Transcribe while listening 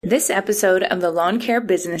This episode of the Lawn Care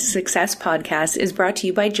Business Success Podcast is brought to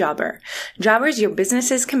you by Jobber. Jobber is your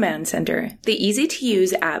business's command center. The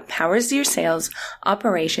easy-to-use app powers your sales,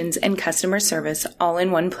 operations, and customer service all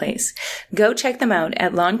in one place. Go check them out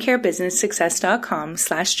at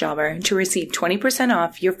lawncarebusinesssuccess.com/jobber to receive 20%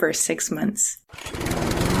 off your first 6 months.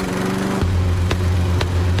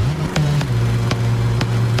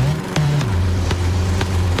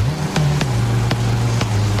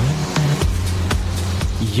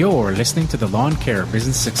 You're listening to the Lawn Care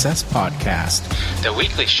Business Success Podcast, the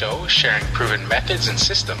weekly show sharing proven methods and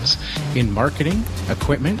systems in marketing,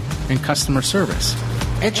 equipment, and customer service,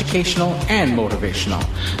 educational and motivational,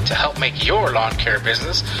 to help make your lawn care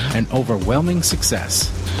business an overwhelming success.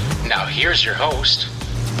 Now here's your host,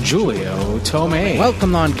 Julio Tomei.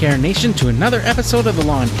 Welcome, Lawn Care Nation, to another episode of the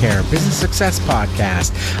Lawn Care Business Success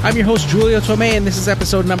Podcast. I'm your host, Julio Tomei, and this is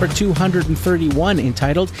episode number 231,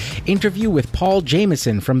 entitled Interview with Paul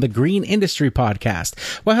Jamieson from the Green Industry Podcast.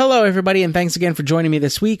 Well, hello, everybody, and thanks again for joining me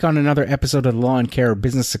this week on another episode of the Lawn Care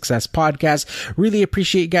Business Success Podcast. Really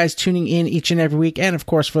appreciate you guys tuning in each and every week, and of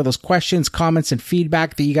course, for those questions, comments, and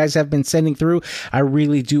feedback that you guys have been sending through. I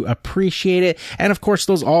really do appreciate it. And of course,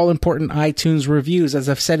 those all-important iTunes reviews. As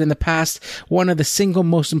I've said in the past, one of the single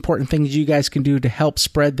most important things you guys can do to help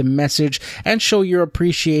spread the message and show your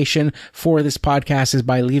appreciation for this podcast is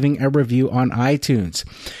by leaving a review on iTunes.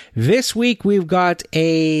 This week, we've got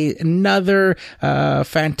another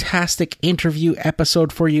fantastic interview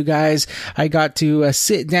episode for you guys. I got to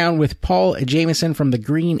sit down with Paul Jamieson from the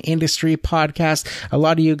Green Industry Podcast. A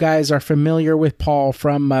lot of you guys are familiar with Paul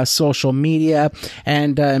from social media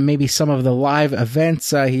and maybe some of the live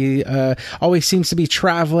events. He always seems to be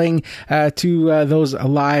traveling to those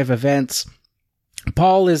live events.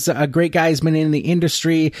 Paul is a great guy. He's been in the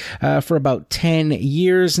industry for about 10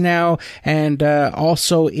 years now, and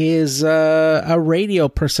also is a radio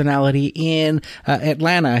personality in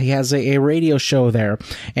Atlanta. He has a radio show there,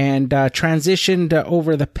 and transitioned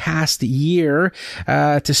over the past year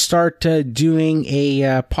to start doing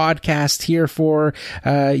a podcast here for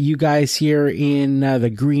you guys here in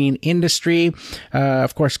the green industry.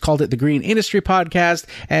 Of course, called it the Green Industry Podcast,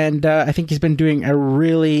 and I think he's been doing a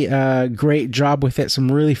really great job with it.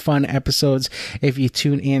 Some really fun episodes if you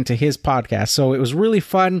tune into his podcast. So it was really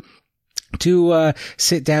fun to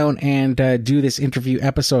sit down and do this interview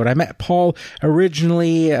episode. I met Paul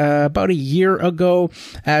originally about a year ago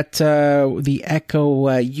at the Echo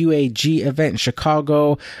UAG event in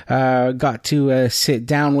Chicago. Got to sit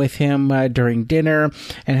down with him during dinner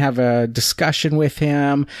and have a discussion with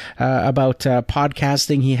him about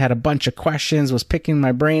podcasting. He had a bunch of questions, was picking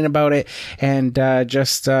my brain about it, and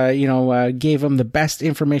just gave him the best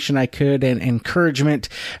information I could and encouragement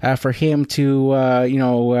for him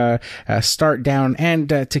to start down and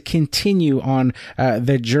to continue on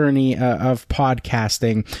the journey of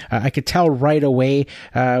podcasting. I could tell right away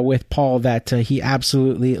with Paul that he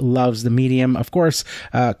absolutely loves the medium. Of course,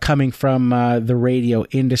 coming from the radio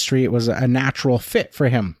industry, it was a natural fit for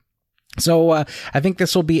him. So I think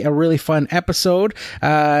this will be a really fun episode.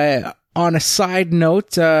 On a side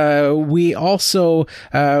note, we also,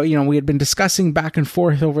 we had been discussing back and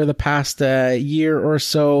forth over the past year or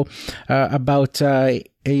so about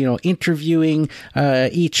interviewing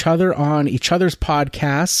each other on each other's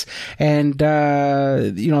podcasts, and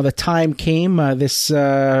the time came this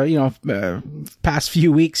past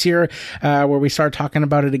few weeks here where we started talking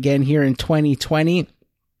about it again here in 2020.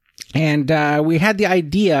 And we had the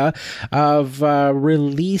idea of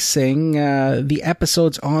releasing the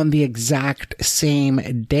episodes on the exact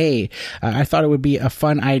same day. I thought it would be a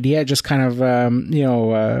fun idea. Just kind of,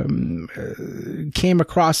 came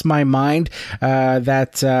across my mind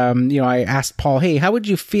that, I asked Paul, hey, how would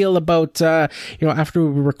you feel about, after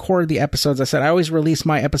we record the episodes? I said, I always release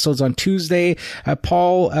my episodes on Tuesday.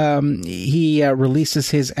 Paul, he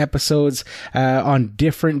releases his episodes on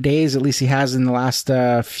different days. At least he has in the last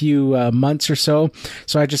few months or so.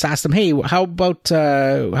 So I just asked him, hey, how would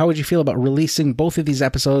you feel about releasing both of these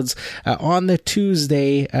episodes on the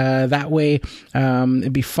Tuesday? That way,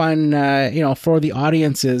 it'd be fun, for the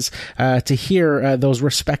audiences to hear those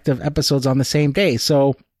respective episodes on the same day.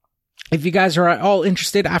 So if you guys are all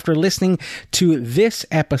interested after listening to this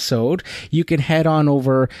episode, you can head on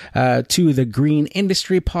over to the Green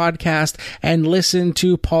Industry Podcast and listen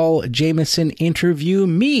to Paul Jamieson interview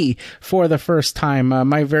me for the first time.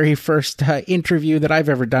 My very first interview that I've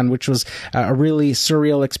ever done, which was a really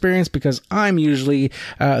surreal experience because I'm usually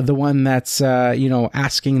the one that's,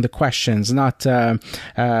 asking the questions, not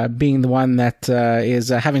being the one that is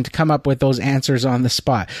having to come up with those answers on the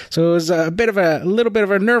spot. So it was a little bit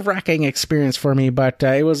of a nerve-wracking learning experience for me, but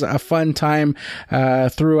it was a fun time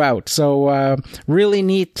throughout. So really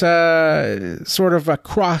neat sort of a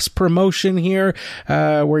cross promotion here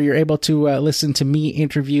where you're able to listen to me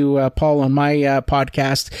interview Paul on my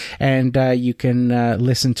podcast, and you can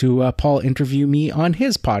listen to Paul interview me on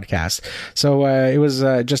his podcast. So it was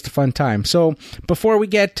just a fun time. So before we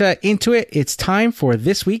get into it, it's time for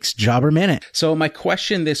this week's Jobber Minute. So my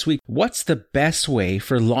question this week: what's the best way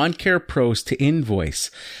for lawn care pros to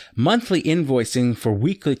invoice? Monthly invoicing for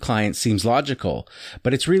weekly clients seems logical,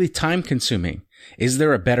 but it's really time consuming. Is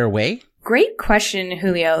there a better way? Great question,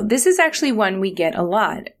 Julio. This is actually one we get a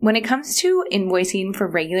lot. When it comes to invoicing for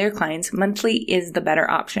regular clients, monthly is the better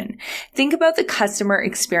option. Think about the customer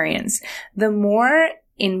experience. The more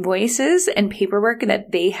invoices and paperwork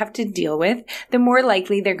that they have to deal with, the more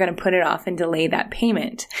likely they're going to put it off and delay that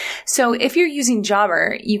payment. So if you're using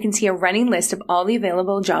Jobber, you can see a running list of all the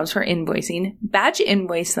available jobs for invoicing, batch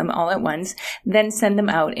invoice them all at once, then send them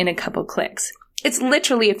out in a couple clicks. It's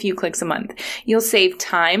literally a few clicks a month. You'll save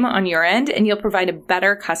time on your end, and you'll provide a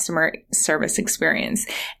better customer service experience.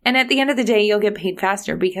 And at the end of the day, you'll get paid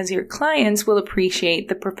faster because your clients will appreciate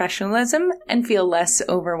the professionalism and feel less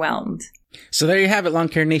overwhelmed. So there you have it, Lawn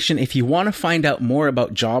Care Nation. If you want to find out more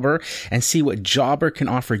about Jobber and see what Jobber can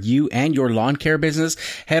offer you and your lawn care business,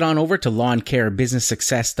 head on over to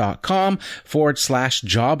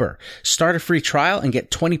lawncarebusinesssuccess.com/Jobber. Start a free trial and get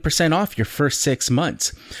 20% off your first 6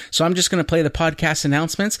 months. So I'm just going to play the podcast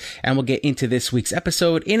announcements, and we'll get into this week's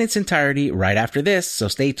episode in its entirety right after this. So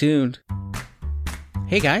stay tuned.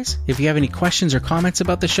 Hey guys, if you have any questions or comments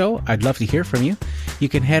about the show, I'd love to hear from you. You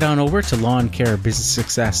can head on over to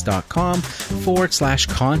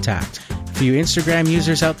lawncarebusinesssuccess.com/contact. For you Instagram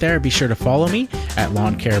users out there, be sure to follow me at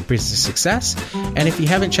Lawn Care Business Success. And if you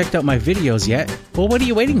haven't checked out my videos yet, well, what are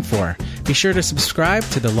you waiting for? Be sure to subscribe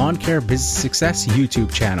to the Lawn Care Business Success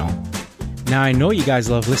YouTube channel. Now, I know you guys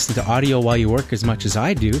love listening to audio while you work as much as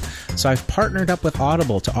I do, so I've partnered up with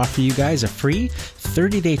Audible to offer you guys a free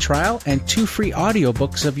 30-day trial and 2 free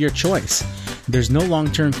audiobooks of your choice. There's no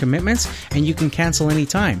long-term commitments, and you can cancel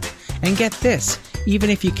anytime. And get this, even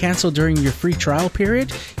if you cancel during your free trial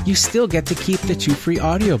period, you still get to keep the 2 free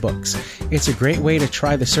audiobooks. It's a great way to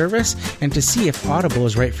try the service and to see if Audible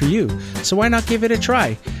is right for you. So why not give it a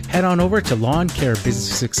try? Head on over to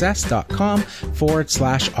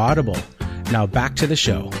lawncarebusinesssuccess.com/Audible. Now back to the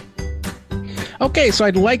show. Okay, so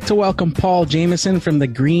I'd like to welcome Paul Jamieson from the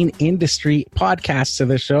Green Industry Podcast to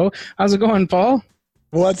the show. How's it going, Paul?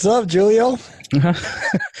 What's up, Julio?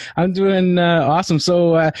 I'm doing awesome.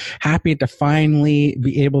 So happy to finally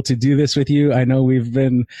be able to do this with you. I know we've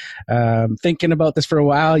been thinking about this for a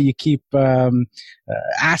while. You keep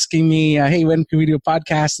asking me, hey, when can we do a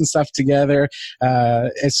podcast and stuff together?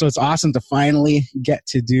 And so it's awesome to finally get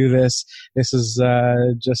to do this. This is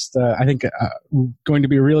just, I think, going to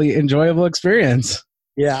be a really enjoyable experience.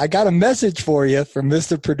 Yeah, I got a message for you from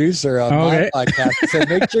Mr. Producer on my podcast. He said,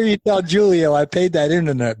 make sure you tell Julio I paid that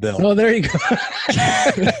internet bill. Oh, there you go.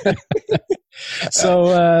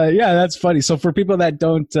 So, yeah, that's funny. So for people that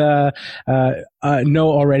don't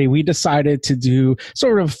know already, we decided to do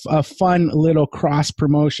sort of a fun little cross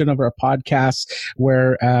promotion of our podcast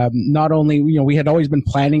where not only, we had always been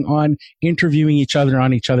planning on interviewing each other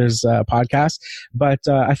on each other's podcast, but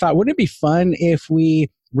I thought, wouldn't it be fun if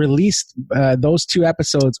we released those 2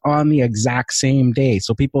 episodes on the exact same day,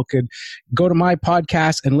 so people could go to my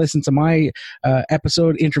podcast and listen to my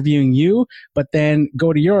episode interviewing you, but then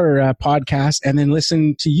go to your podcast and then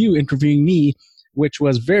listen to you interviewing me, which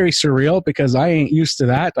was very surreal because I ain't used to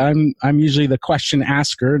that. I'm usually the question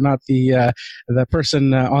asker, not the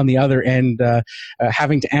person on the other end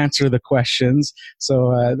having to answer the questions.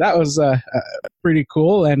 So that was pretty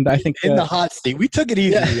cool, and I think in the hot seat, we took it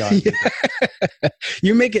easy on you.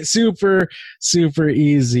 You make it super, super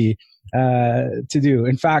easy to do.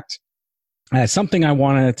 In fact, something I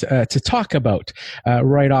wanted to talk about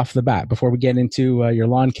right off the bat before we get into your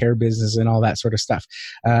lawn care business and all that sort of stuff.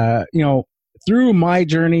 Through my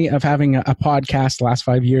journey of having a podcast the last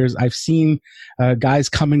 5 years, I've seen guys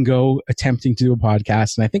come and go attempting to do a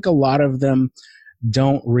podcast. And I think a lot of them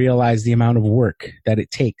don't realize the amount of work that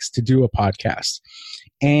it takes to do a podcast.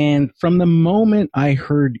 And from the moment I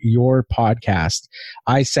heard your podcast,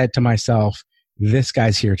 I said to myself, this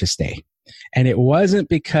guy's here to stay. And it wasn't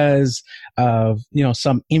because of,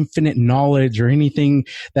 some infinite knowledge or anything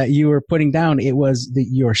that you were putting down. It was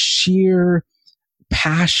your sheer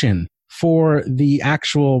passion for the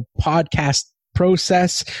actual podcast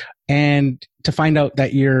process, and to find out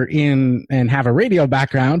that you're in and have a radio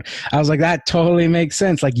background, I was like, that totally makes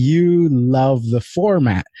sense. Like, you love the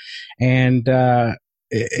format. And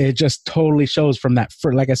it just totally shows from that.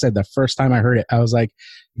 Like I said, the first time I heard it, I was like,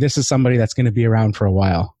 this is somebody that's going to be around for a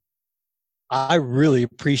while. I really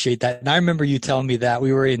appreciate that. And I remember you telling me that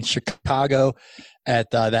we were in Chicago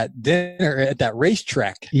at that dinner at that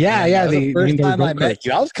racetrack. Yeah, yeah. The first time I met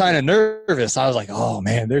you, I was kind of nervous. I was like, "Oh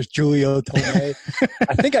man, there's Julio Tomei."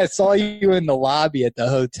 I think I saw you in the lobby at the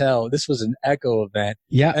hotel. This was an Echo event.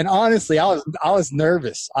 Yeah, and honestly, I was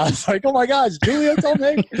nervous. I was like, "Oh my gosh, Julio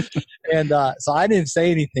Tomei!" And so I didn't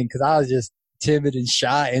say anything because I was just timid and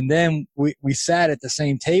shy. And then we sat at the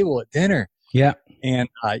same table at dinner. Yeah, and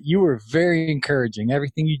you were very encouraging.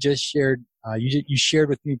 Everything you just shared. You shared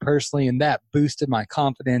with me personally, and that boosted my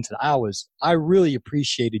confidence. And I really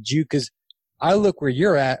appreciated you because I look where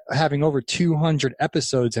you're at, having over 200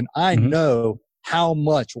 episodes, and I know how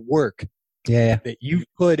much work that you've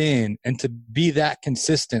put in, and to be that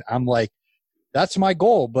consistent, I'm like, that's my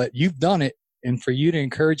goal. But you've done it, and for you to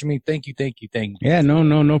encourage me, thank you. Yeah,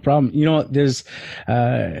 no problem. You know, there's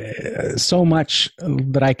so much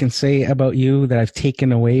that I can say about you that I've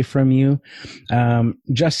taken away from you.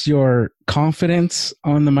 Just your confidence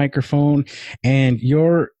on the microphone, and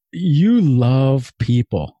you love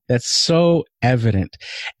people. That's so evident.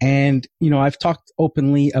 And, you know, I've talked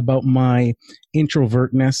openly about my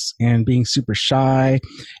introvertness and being super shy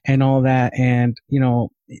and all that. And, you know,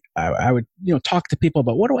 I would, you know, talk to people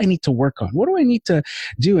about what do I need to work on? What do I need to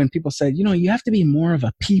do? And people said, you know, you have to be more of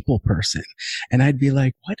a people person. And I'd be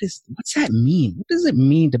like, what's that mean? What does it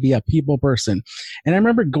mean to be a people person? And I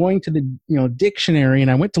remember going to the, you know, dictionary,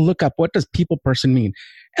 and I went to look up, what does people person mean?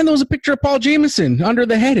 And there was a picture of Paul Jameson under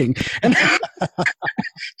the heading. And,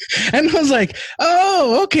 and I was like,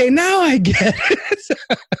 oh, okay, now I get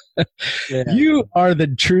it. Yeah. You are the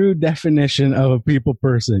true definition of a people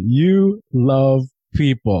person. You love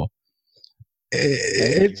people.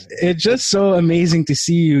 It's just so amazing to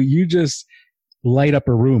see you. You just light up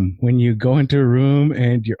a room when you go into a room,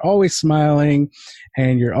 and you're always smiling,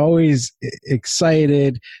 and you're always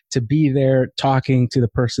excited to be there talking to the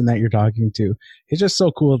person that you're talking to. It's just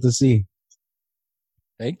so cool to see.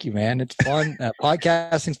 Thank you, man. It's fun.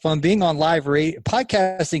 Podcasting's fun. Being on live radio,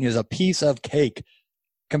 podcasting is a piece of cake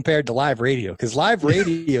compared to live radio. Because live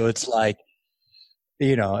radio, it's like,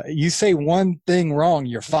 you know, you say one thing wrong,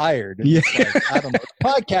 you're fired. And yeah. Like, I don't know.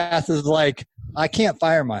 Podcast is like, I can't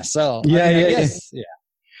fire myself. Yeah, I guess, yeah.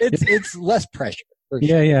 It's less pressure.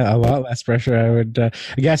 Yeah, a lot less pressure. I would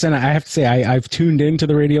guess, and I have to say, I've tuned into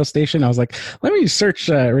the radio station. I was like, let me search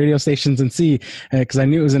radio stations and see, because I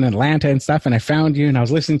knew it was in Atlanta and stuff. And I found you, and I was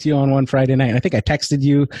listening to you on one Friday night. And I think I texted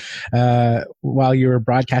you while you were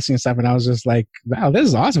broadcasting and stuff. And I was just like, wow, this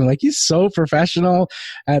is awesome! Like, he's so professional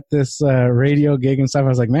at this radio gig and stuff. I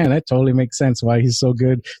was like, man, that totally makes sense why he's so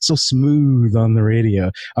good, so smooth on the radio,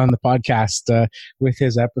 on the podcast with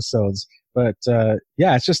his episodes. But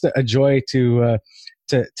yeah, it's just a joy to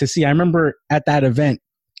see. I remember at that event,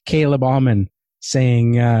 Caleb Allman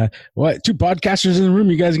saying, "What, two podcasters in the room?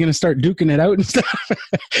 You guys are going to start duking it out and stuff?"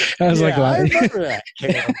 I was like, I remember that,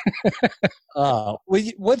 Caleb.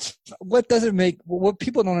 What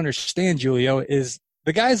people don't understand, Julio, is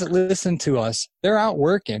the guys that listen to us, they're out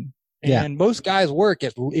working. And most guys work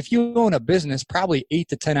if you own a business, probably 8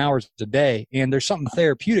 to 10 hours a day. And there's something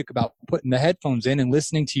therapeutic about putting the headphones in and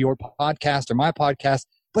listening to your podcast or my podcast,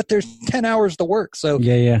 but there's 10 hours to work. So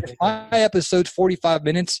if my episode's 45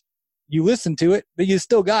 minutes, you listen to it, but you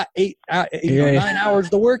still got 9 hours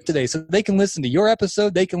to work today. So they can listen to your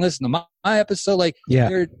episode. They can listen to my episode. Like,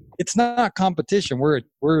 it's not competition.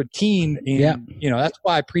 We're a team. And, you know, that's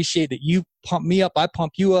why I appreciate that you pump me up. I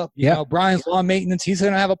pump you up. You know, Brian's Lawn Maintenance. He's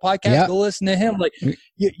going to have a podcast. Go listen to him. Like,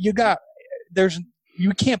 you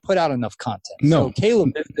can't put out enough content. No. So Caleb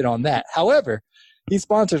lifted on that. However, he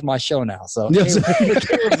sponsors my show now. So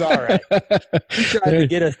Caleb's all right. He tried to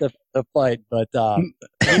get us to fight, but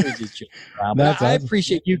he was just joking around. But I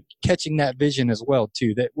appreciate you catching that vision as well,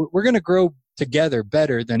 too, that we're going to grow together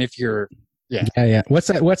better than if you're Yeah. What's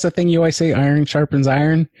the thing you always say? Iron sharpens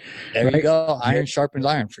iron. There you go. Iron sharpens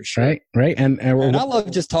iron, for sure. Right. And I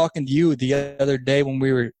love just talking to you the other day when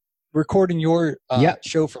we were recording your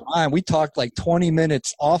show for mine. We talked like 20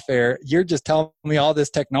 minutes off air. You're just telling me all this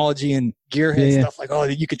technology and gearhead stuff, like, oh,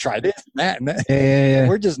 you could try this and that and that. Yeah.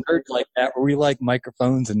 We're just nerds like that, where we like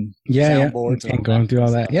microphones and soundboards and going through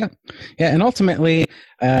all that. Yeah. And ultimately,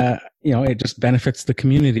 you know, it just benefits the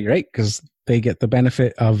community, right? Because they get the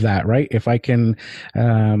benefit of that, right? If I can,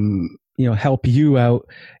 you know, help you out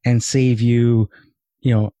and save you,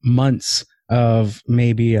 you know, months of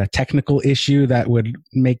maybe a technical issue that would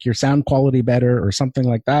make your sound quality better or something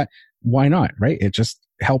like that, why not, right? It just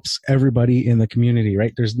helps everybody in the community,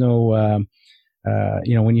 right? There's no,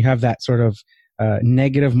 you know, when you have that sort of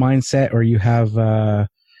negative mindset or you have a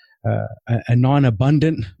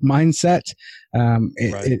non-abundant mindset,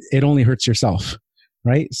 it only hurts yourself,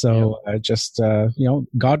 right? So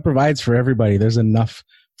God provides for everybody. There's enough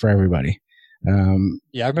for everybody. I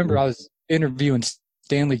remember I was interviewing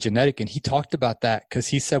Stanley Genetic, and he talked about that because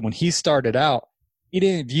he said when he started out, he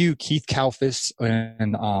didn't view Keith Kalfas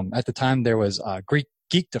and at the time there was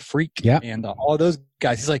Geek to Freak and all those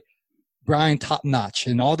guys. He's like, Brian Top Notch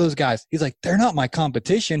and all those guys. He's like, they're not my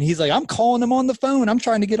competition. He's like, I'm calling them on the phone. I'm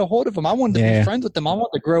trying to get a hold of them. I wanted to be friends with them. I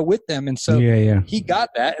want to grow with them. And so he got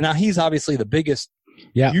that. And now he's obviously the biggest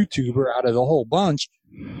YouTuber out of the whole bunch,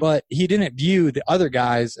 but he didn't view the other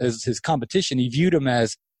guys as his competition. He viewed them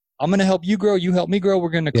as, I'm going to help you grow. You help me grow.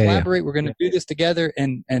 We're going to collaborate. We're going to do this together.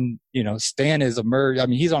 And Stan is emerged. I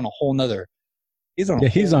mean, he's on a whole nother. He's on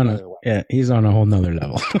a whole nother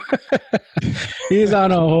level. He's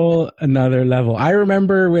on a whole another level. I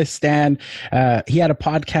remember with Stan, he had a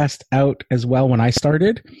podcast out as well when I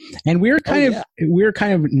started, and we were kind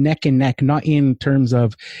of neck and neck, not in terms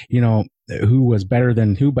of, who was better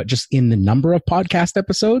than who, but just in the number of podcast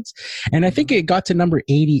episodes. And I think it got to number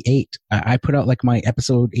 88. I put out like my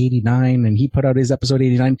episode 89 and he put out his episode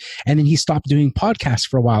 89, and then he stopped doing podcasts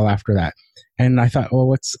for a while after that. And I thought,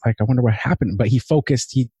 well, I wonder what happened. But he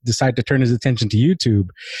decided to turn his attention to YouTube,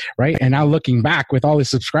 right? And now looking back with all his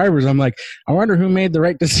subscribers, I'm like, I wonder who made the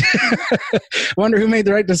right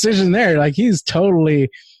decision there. Like he's totally,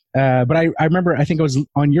 but I remember, I think it was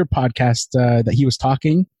on your podcast that he was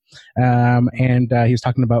talking. And he was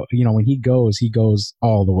talking about, when he goes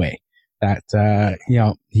all the way. That,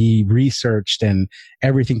 he researched and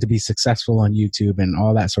everything to be successful on YouTube and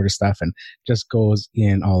all that sort of stuff, and just goes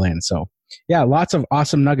all in. So, yeah, lots of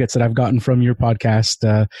awesome nuggets that I've gotten from your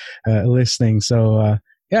podcast listening. So,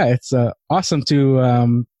 it's awesome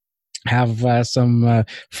to have some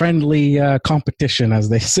friendly competition, as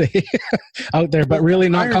they say, out there, but really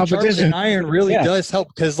not competition. Iron really does help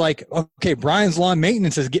because, Brian's lawn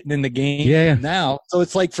maintenance is getting in the game now. So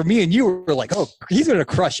it's like for me and you, we're like, oh, he's going to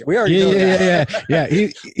crush it. We already know that.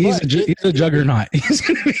 He's a juggernaut. He's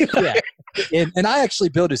going to be and I actually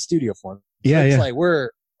built a studio for him. So it's like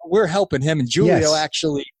we're helping him, and Julio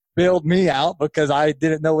actually bailed me out because I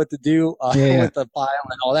didn't know what to do with the file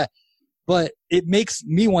and all that. But it makes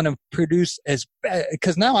me want to produce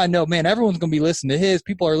because now I know, man, everyone's going to be listening to his.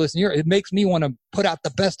 People are listening to yours. It makes me want to put out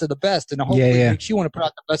the best of the best, and hopefully it makes you want to put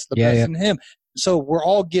out the best of the best in him. So we're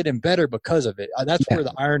all getting better because of it. That's where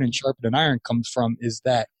the iron and sharpen iron comes from, is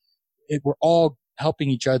that we're all helping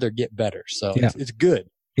each other get better. So it's good.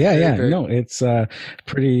 It's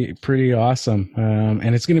pretty awesome.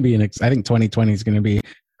 And it's going to be I think 2020 is going to be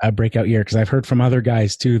a breakout year, because I've heard from other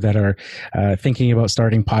guys too that are thinking about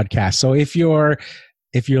starting podcasts. So if you're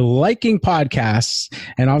liking podcasts,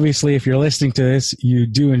 and obviously if you're listening to this, you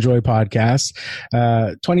do enjoy podcasts,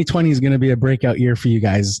 2020 is going to be a breakout year for you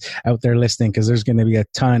guys out there listening, because there's going to be a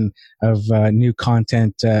ton of new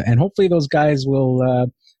content, and hopefully those guys will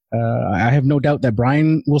I have no doubt that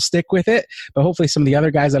Brian will stick with it, but hopefully some of the other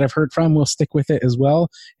guys that I've heard from will stick with it as well,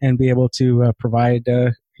 and be able to provide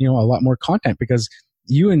a lot more content, because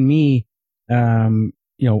you and me,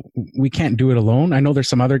 we can't do it alone. I know there's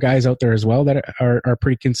some other guys out there as well that are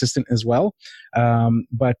pretty consistent as well.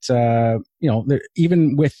 But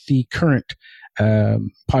even with the current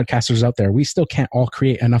podcasters out there, we still can't all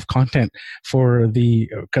create enough content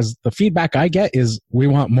because the feedback I get is we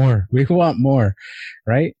want more,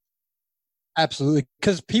 right? Absolutely.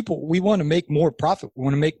 Because we want to make more profit. We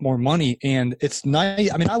want to make more money. And it's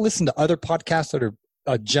nice. I mean, I listen to other podcasts that are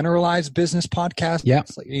a generalized business podcast. Yeah.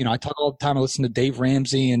 It's like, I talk all the time. I listen to Dave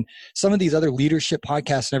Ramsey and some of these other leadership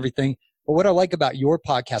podcasts and everything. But what I like about your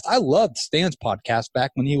podcast, I loved Stan's podcast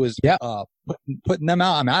back when he was putting them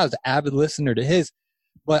out. I mean, I was an avid listener to his,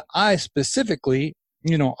 but I specifically,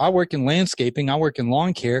 I work in landscaping, I work in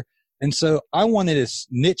lawn care. And so I wanted to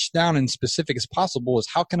niche down in specific as possible is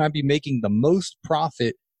how can I be making the most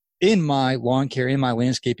profit in my lawn care, in my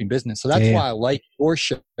landscaping business. So that's why I like your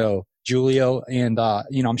show, Julio. And,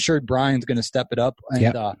 I'm sure Brian's going to step it up.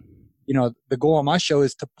 And, the goal on my show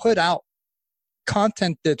is to put out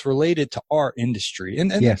content that's related to our industry.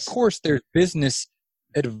 And of course, there's business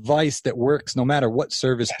advice that works no matter what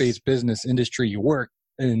service-based business industry you work.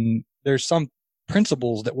 And there's some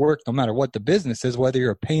principles that work no matter what the business is, whether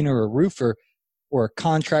you're a painter or a roofer or a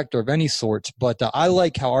contractor of any sorts. But I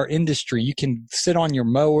like how our industry, you can sit on your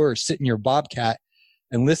mower or sit in your Bobcat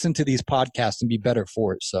and listen to these podcasts and be better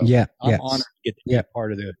for it. So I'm honored to get to be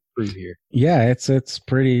part of the crew here. Yeah, it's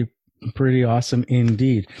pretty awesome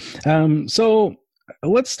indeed. So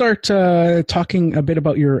let's start talking a bit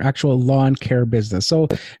about your actual lawn care business. So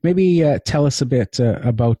maybe tell us a bit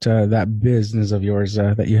about that business of yours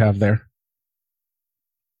that you have there.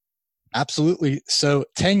 Absolutely. So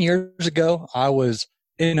 10 years ago, I was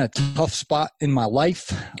in a tough spot in my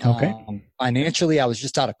life. Okay. Financially, I was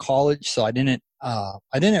just out of college, so I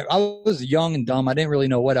was young and dumb. I didn't really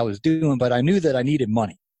know what I was doing, but I knew that I needed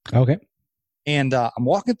money. Okay. And I'm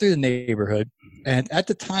walking through the neighborhood, and at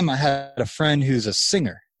the time I had a friend who's a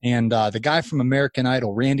singer, and the guy from American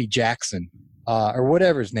Idol, Randy Jackson, or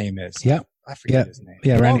whatever his name is. Yeah. I forget his name.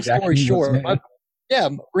 Yeah, Randy Jackson. Long story short,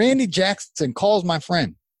 Randy Jackson calls my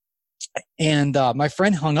friend. And my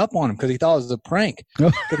friend hung up on him because he thought it was a prank.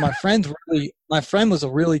 Because my friend was a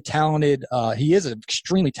really talented. He is an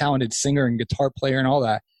extremely talented singer and guitar player and all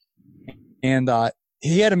that. And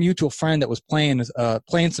he had a mutual friend that was playing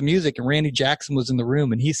some music, and Randy Jackson was in the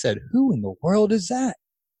room, and he said, "Who in the world is that?"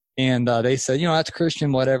 And they said, "That's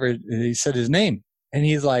Christian, whatever." And he said his name, and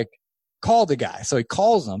he's like, "Call the guy." So he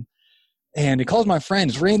calls him. And he calls my friend,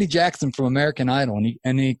 it's Randy Jackson from American Idol.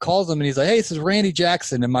 And he calls him and he's like, "Hey, this is Randy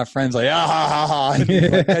Jackson." And my friend's like, "Ah, ha, ha, ha." And he's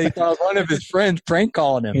like, he thought one of his friends prank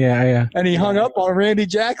calling him. Yeah. And he hung up on Randy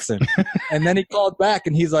Jackson. And then he called back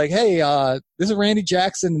and he's like, "Hey, this is Randy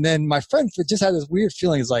Jackson." And then my friend just had this weird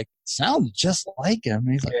feeling. He's like, "Sounds just like him."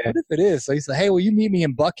 And he's like, "What if it is?" So he's like, "Hey, will you meet me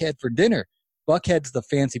in Buckhead for dinner?" Buckhead's the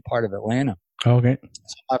fancy part of Atlanta. Okay.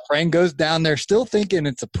 So my friend goes down there still thinking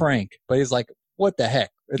it's a prank, but he's like, "What the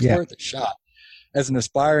heck? It's worth a shot." As an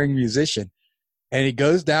aspiring musician. And he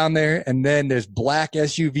goes down there, and then this black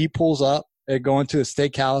SUV pulls up. They go into a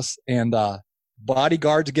steakhouse, and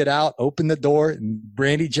bodyguards get out, open the door, and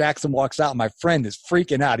Randy Jackson walks out. My friend is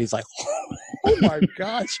freaking out. He's like, "Oh my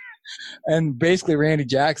gosh." And basically Randy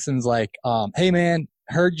Jackson's like, "Hey man,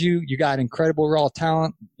 heard you got incredible raw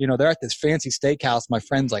talent. They're at this fancy steakhouse." My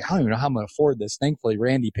friend's like, "I don't even know how I'm going to afford this." Thankfully,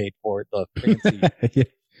 Randy paid for it, the fancy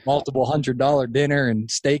multiple $100 dinner and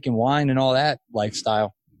steak and wine and all that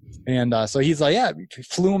lifestyle. And so he's like, "Yeah,"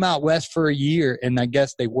 flew him out west for a year. And I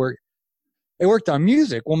guess they worked on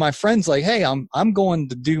music. Well, my friend's like, "Hey, I'm going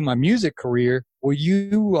to do my music career. Will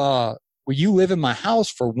you live in my house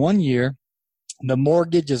for 1 year? The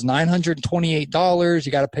mortgage is $928.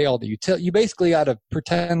 You got to pay all the utility. You basically got to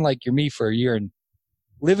pretend like you're me for a year and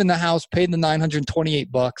live in the house, pay the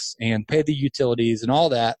 $928 and pay the utilities and all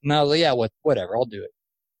that." And I was like, "Yeah, whatever, I'll do it."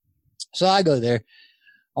 So I go there.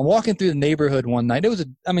 I'm walking through the neighborhood one night. It was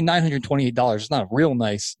 $928. It's not a real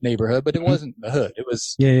nice neighborhood, but it wasn't the hood. It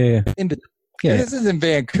was in between. This is in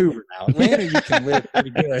Vancouver now. Atlanta, you can live pretty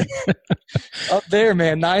good. Up there,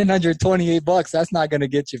 man, $928. That's not going to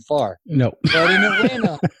get you far. No. But in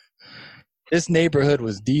Atlanta, this neighborhood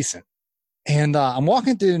was decent. And I'm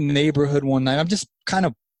walking through the neighborhood one night. I'm just kind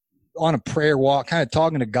of on a prayer walk, kind of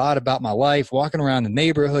talking to God about my life, walking around the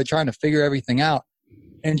neighborhood, trying to figure everything out.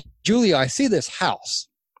 And Julia, I see this house,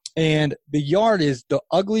 and the yard is the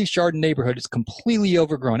ugliest yard in the neighborhood. It's completely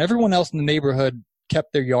overgrown. Everyone else in the neighborhood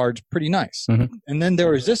kept their yards pretty nice. Mm-hmm. And then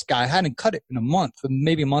there was this guy, hadn't cut it in a month,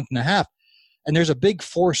 maybe a month and a half. And there's a big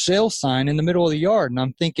for sale sign in the middle of the yard. And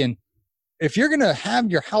I'm thinking, if you're going to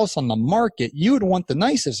have your house on the market, you would want the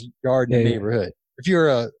nicest yard in the neighborhood. If you're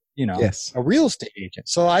a real estate agent.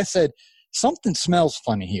 So I said, something smells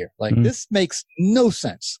funny here. Like this makes no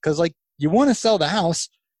sense. Cause like, you want to sell the house,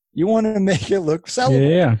 you want to make it look sellable.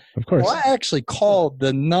 Yeah, of course. Well, I actually called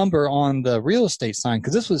the number on the real estate sign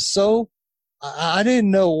because this was I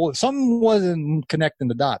didn't know, something wasn't connecting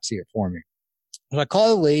the dots here for me. So I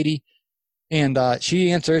called the lady, and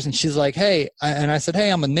she answers, and she's like, "Hey," and I said,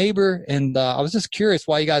 "Hey, I'm a neighbor, and I was just curious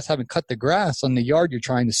why you guys haven't cut the grass on the yard you're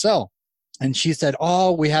trying to sell." And she said,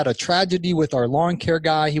 "Oh, we had a tragedy with our lawn care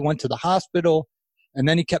guy. He went to the hospital. And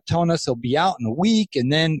then he kept telling us he'll be out in a week.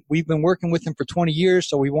 And then we've been working with him for 20 years.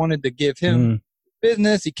 So we wanted to give him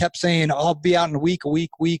business. He kept saying, I'll be out in a week. And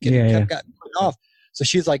it kept getting put off. So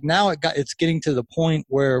she's like, now it's getting to the point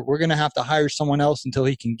where we're going to have to hire someone else until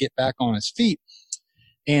he can get back on his feet.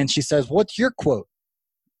 And she says, "What's your quote?"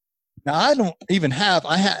 Now, I don't even have,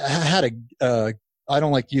 I had I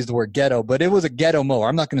don't like to use the word ghetto, but it was a ghetto mower.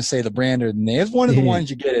 I'm not going to say the brand or the name. It's one of the ones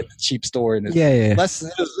you get at the cheap store. And it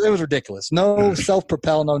was ridiculous. No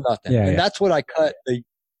self-propel, no nothing. And that's what I cut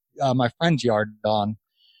my friend's yard on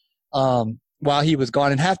while he was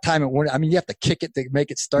gone. And halftime, you have to kick it to make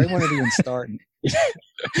it start. It wouldn't even start.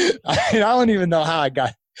 I don't even know how I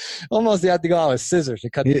got. Almost had to go out with scissors to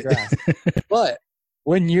cut the grass. But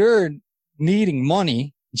when you're needing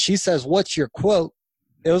money, she says, "What's your quote?"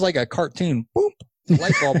 It was like a cartoon. Boop. The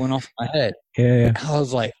light bulb went off my head. I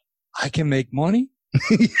was like, I can make money.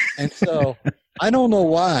 And so I don't know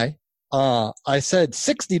why. I said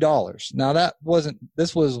 $60. Now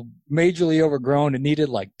this was majorly overgrown. It needed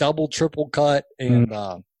like double, triple cut and,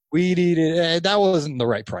 weed eated. That wasn't the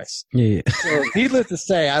right price. Yeah. So needless to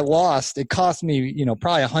say, I lost. It cost me,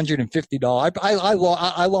 probably $150.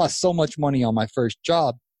 I lost so much money on my first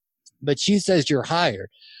job, but she says you're hired.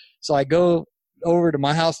 So I go over to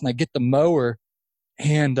my house and I get the mower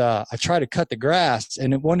and I try to cut the grass,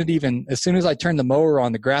 and it wouldn't even, as soon as I turned the mower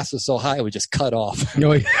on, the grass was so high it would just cut off.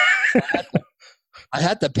 I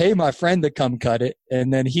had to pay my friend to come cut it,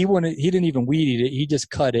 and then he didn't even weed eat it. He just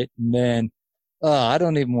cut it, and then I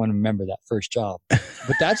don't even want to remember that first job.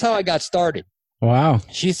 But that's how I got started. Wow.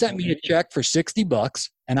 She sent me a check for $60,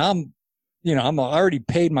 and I'm already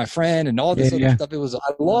paid my friend and all this other stuff.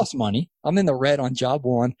 I lost money. I'm in the red on job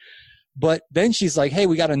one. But then she's like, hey,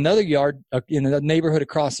 we got another yard in the neighborhood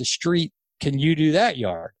across the street. Can you do that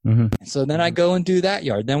yard? Mm-hmm. So then I go and do that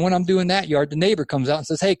yard. Then when I'm doing that yard, the neighbor comes out and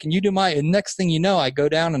says, hey, can you do and next thing you know, I go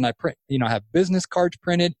down and I print, I have business cards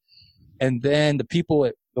printed. And then the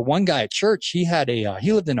one guy at church, he lived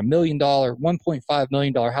in $1 million, $1.5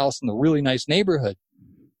 million house in a really nice neighborhood.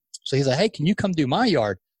 So he's like, hey, can you come do my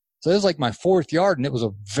yard? So it was like my fourth yard, and it was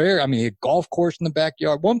a golf course in the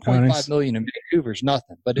backyard. 1.5 million in Vancouver's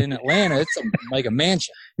nothing, but in Atlanta, it's like a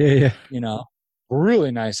mansion. Yeah.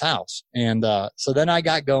 Really nice house. And so then I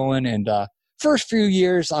got going, and first few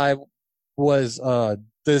years I was a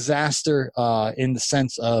disaster in the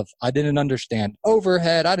sense of I didn't understand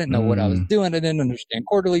overhead. I didn't know what I was doing. I didn't understand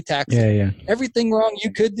quarterly taxes. Yeah. Everything wrong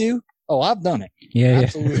you could do. Oh, I've done it. Yeah.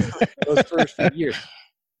 Absolutely. Those first few years.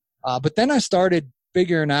 But then I started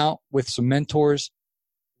figuring out with some mentors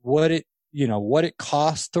what it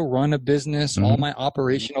costs to run a business, all my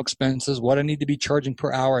operational expenses, what I need to be charging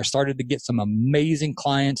per hour. I started to get some amazing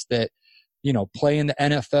clients that, play in the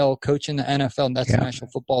NFL, coach in the NFL, and that's the National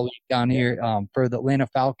Football League down here for the Atlanta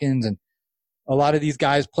Falcons. And a lot of these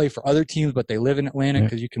guys play for other teams, but they live in Atlanta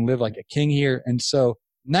because you can live like a king here. And so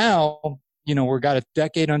now, we've got a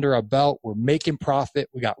decade under our belt. We're making profit.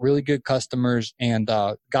 We got really good customers, and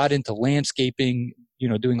got into landscaping,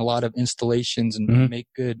 doing a lot of installations and make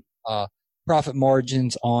good profit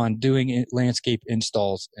margins on doing landscape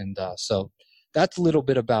installs. And so that's a little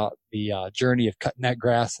bit about the journey of cutting that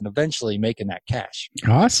grass and eventually making that cash.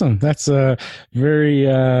 Awesome. That's a very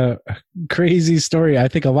crazy story. I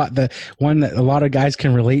think the one that a lot of guys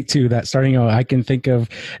can relate to, that starting out, I can think of,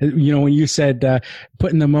 when you said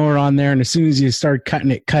putting the mower on there and as soon as you start cutting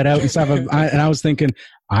it, cut out and stuff. And I was thinking,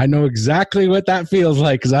 I know exactly what that feels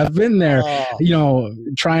like because I've been there,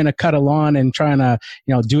 trying to cut a lawn and trying to,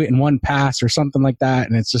 do it in one pass or something like that.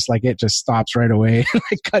 And it's just like, it just stops right away.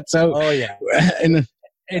 It cuts out. Oh, yeah.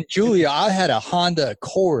 And Julia, I had a Honda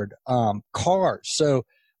Accord car. So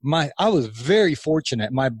I was very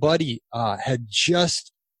fortunate. My buddy had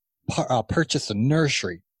just purchased a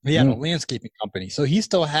nursery. He had a landscaping company. So he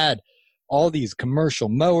still had all these commercial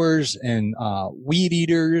mowers and weed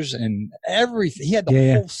eaters and everything. He had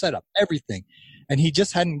the whole setup, everything. And he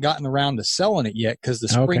just hadn't gotten around to selling it yet because the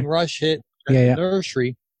spring rush hit the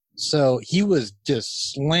nursery. So he was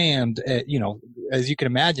just slammed at, as you can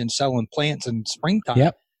imagine, selling plants in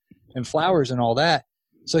springtime and flowers and all that.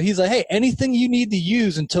 So he's like, hey, anything you need to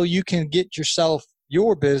use until you can get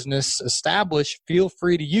your business established, feel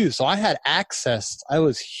free to use. So I had access. I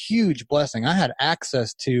was huge blessing. I had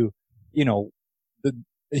access to,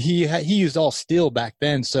 he used all steel back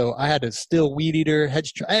then. So I had a steel weed eater,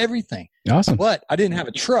 hedge, everything. Awesome. But I didn't have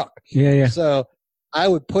a truck. Yeah. So I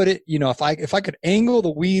would put it, if I could angle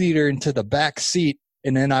the weed eater into the back seat,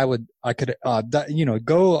 and then I could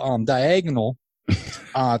go diagonal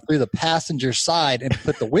through the passenger side and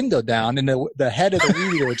put the window down, and the head of the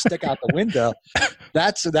weed eater would stick out the window.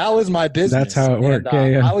 That was my business. That's how it worked.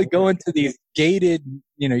 I would go into these gated,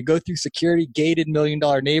 you go through security gated $1 million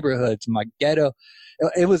neighborhoods. My ghetto.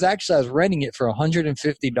 It was actually, I was renting it for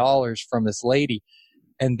 $150 from this lady.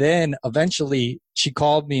 And then eventually she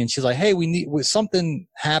called me and she's like, hey, something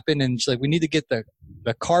happened. And she's like, we need to get the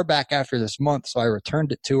car back after this month. So I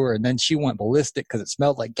returned it to her, and then she went ballistic because it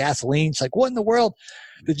smelled like gasoline. She's like, what in the world?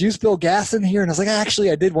 Did you spill gas in here? And I was like,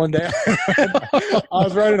 actually, I did one day. I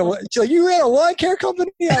was running she's like, you ran a lawn care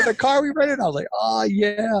company out of the car we rented? I was like, oh,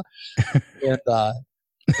 yeah. And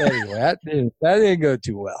anyway, that didn't go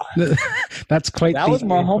too well. That was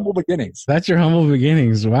my humble beginnings. That's your humble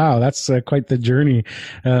beginnings. Wow. That's quite the journey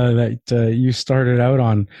that you started out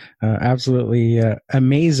on. Absolutely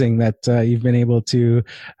amazing that you've been able to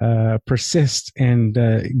persist and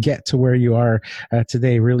get to where you are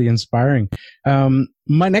today. Really inspiring.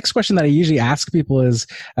 My next question that I usually ask people is,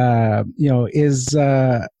 is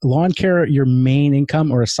lawn care your main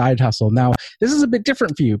income or a side hustle? Now, this is a bit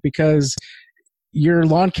different for you because your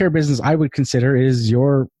lawn care business, I would consider, is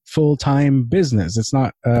your full-time business. It's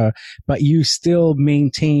not, but you still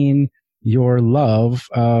maintain your love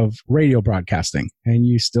of radio broadcasting, and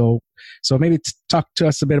you still. So maybe talk to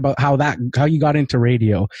us a bit about how you got into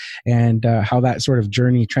radio, and how that sort of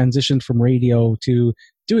journey transitioned from radio to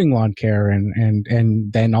doing lawn care,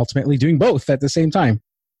 and then ultimately doing both at the same time.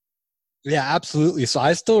 Yeah, absolutely. So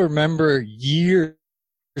I still remember years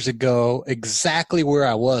ago exactly where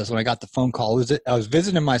I was when I got the phone call. I was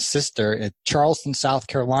visiting my sister at Charleston, South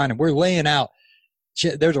Carolina. We're laying out.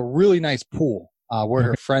 There's a really nice pool where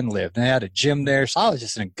her friend lived. And they had a gym there. So I was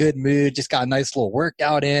just in a good mood, just got a nice little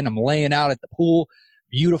workout in. I'm laying out at the pool.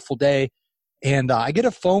 Beautiful day. And I get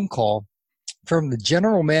a phone call from the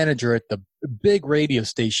general manager at the big radio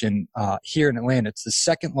station here in Atlanta. It's the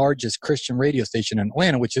second largest Christian radio station in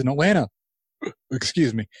Atlanta, which is in Atlanta.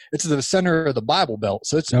 Excuse me. It's the center of the Bible Belt.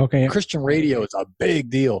 So it's okay. Christian radio is a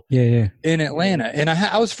big deal in Atlanta. And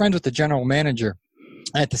I was friends with the general manager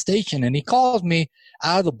at the station, and he calls me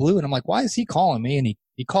out of the blue. And I'm like, why is he calling me? And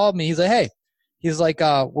he called me. He's like, hey,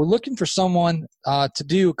 we're looking for someone to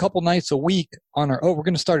do a couple nights a week we're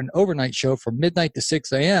going to start an overnight show from midnight to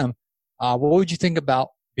 6 a.m. What would you think about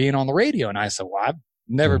being on the radio? And I said, well, I've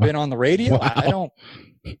never been on the radio. Wow.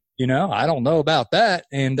 I don't know about that.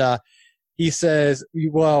 And he says,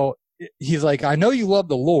 well, he's like, I know you love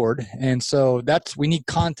the Lord. And so we need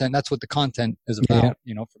content. That's what the content is about,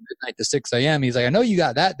 from midnight to 6 a.m. He's like, I know you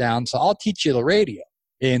got that down, so I'll teach you the radio.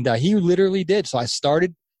 And he literally did. So I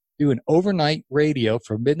started doing overnight radio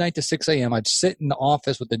from midnight to 6 a.m. I'd sit in the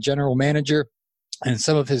office with the general manager and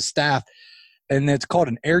some of his staff, and it's called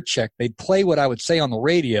an air check. They'd play what I would say on the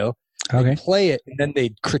radio, they'd play it, and then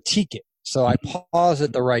they'd critique it. So I paused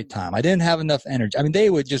at the right time. I didn't have enough energy. I mean,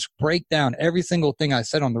 they would just break down every single thing I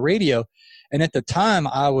said on the radio. And at the time,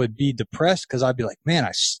 I would be depressed because I'd be like, man,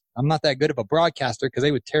 I'm not that good of a broadcaster, because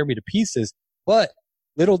they would tear me to pieces. But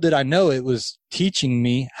little did I know it was teaching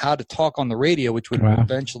me how to talk on the radio, which would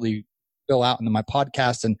eventually spill out into my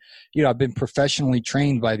podcast. And, I've been professionally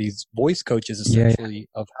trained by these voice coaches, essentially,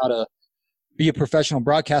 of how to be a professional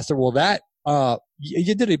broadcaster. Well, that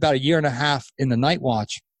you did about 1.5 years in the night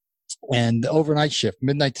watch. And the overnight shift,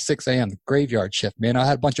 midnight to 6 a.m., the graveyard shift, man. I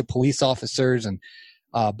had a bunch of police officers and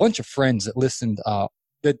a bunch of friends that listened,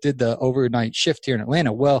 that did the overnight shift here in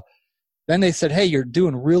Atlanta. Well, then they said, hey, you're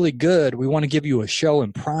doing really good. We want to give you a show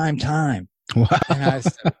in prime time. Wow. And I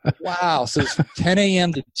said, wow. So it's 10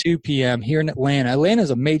 a.m. to 2 p.m. here in Atlanta. Atlanta is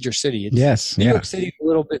a major city. New York City's a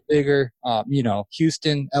little bit bigger,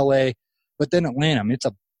 Houston, L.A., but then Atlanta, I mean,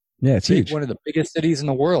 it's huge. One of the biggest cities in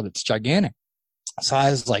the world. It's gigantic. So I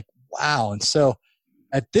was like, wow. And so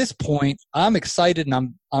at this point, I'm excited,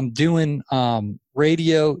 and I'm doing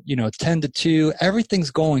radio, 10 to 2. Everything's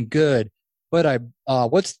going good. But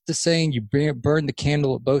what's the saying? You burn the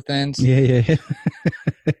candle at both ends. Yeah.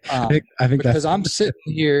 I think because I'm sitting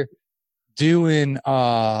here doing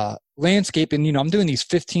landscaping. I'm doing these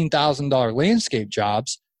 $15,000 landscape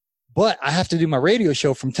jobs, but I have to do my radio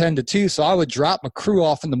show from 10 to 2. So I would drop my crew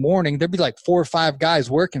off in the morning. There'd be like 4 or 5 guys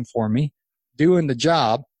working for me doing the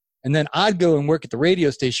job. And then I'd go and work at the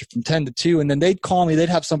radio station from 10 to 2. And then they'd call me. They'd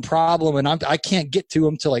have some problem, and I can't get to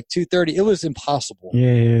them till like 2:30. It was impossible.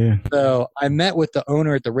 Yeah. So I met with the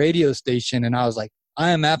owner at the radio station, and I was like,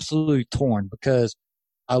 I am absolutely torn, because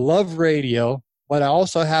I love radio, but I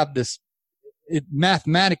also have this.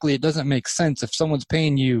 Mathematically, it doesn't make sense if someone's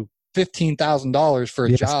paying you $15,000 for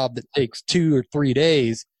a job that takes 2 or 3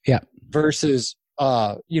 days. Yeah. Versus,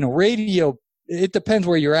 radio. It depends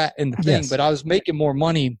where you're at in the thing, but I was making more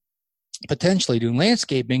money potentially doing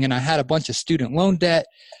landscaping, and I had a bunch of student loan debt.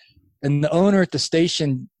 And the owner at the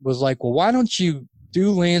station was like, well, why don't you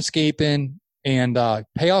do landscaping and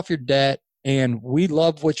pay off your debt? And we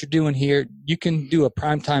love what you're doing here. You can do a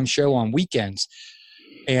primetime show on weekends.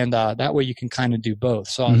 And that way you can kind of do both.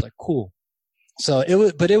 So I was like, cool. So it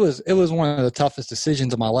was one of the toughest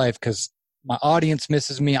decisions of my life, because my audience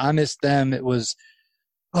misses me. I miss them. It was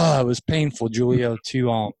painful, Julio,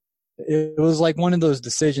 it was like one of those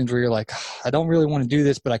decisions where you're like, I don't really want to do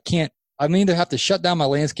this, but I can't. I either have to shut down my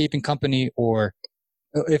landscaping company or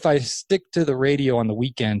if I stick to the radio on the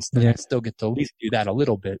weekends, then I still get to at least do that a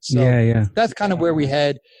little bit. So that's kind of where we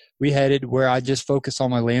headed, where I just focus on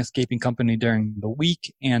my landscaping company during the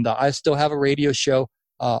week. And I still have a radio show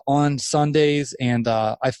on Sundays, and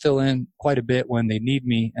I fill in quite a bit when they need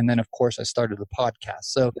me. And then, of course, I started the podcast.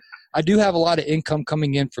 So I do have a lot of income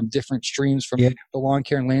coming in from different streams, from the lawn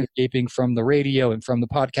care and landscaping, from the radio and from the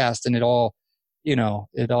podcast. And it all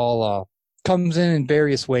comes in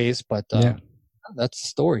various ways, but that's the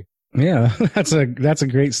story. Yeah, that's a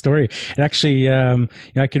great story. And actually,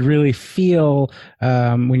 I could really feel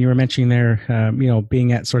when you were mentioning there,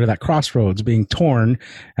 being at sort of that crossroads, being torn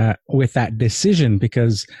with that decision,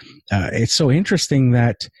 because it's so interesting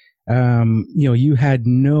that you had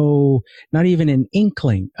not even an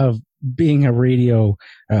inkling of being a radio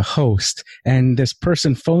host, and this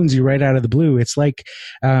person phones you right out of the blue. It's like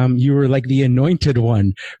you were like the anointed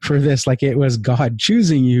one for this, like it was God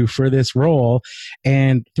choosing you for this role.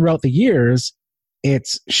 And throughout the years,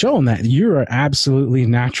 it's shown that you are absolutely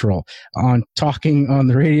natural on talking on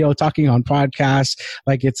the radio, talking on podcasts.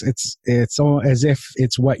 Like it's all as if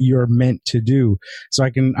it's what you're meant to do. So I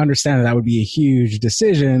can understand that would be a huge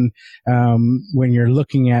decision when you're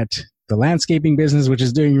looking at the landscaping business, which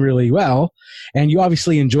is doing really well. And you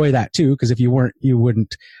obviously enjoy that too, because if you weren't, you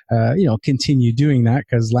wouldn't, continue doing that,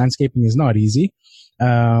 because landscaping is not easy.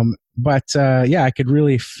 But I could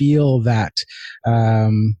really feel that,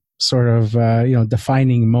 sort of,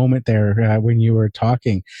 defining moment there, when you were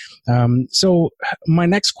talking. So my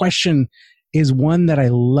next question is one that I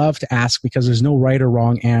love to ask, because there's no right or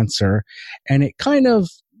wrong answer. And it kind of,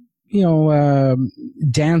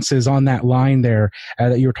 dances on that line there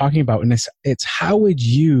that you were talking about. And it's how would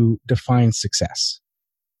you define success?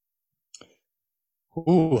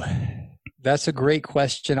 Ooh, that's a great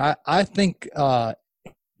question. I think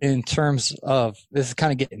in terms of, this is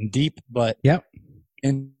kind of getting deep, but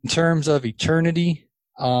in terms of eternity,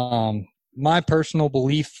 my personal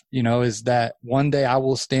belief, is that one day I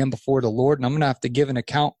will stand before the Lord, and I'm going to have to give an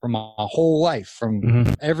account for my whole life,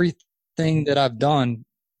 from everything that I've done,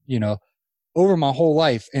 over my whole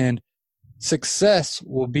life. And success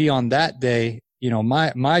will be on that day.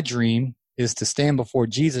 My dream is to stand before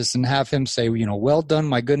Jesus and have him say, well done,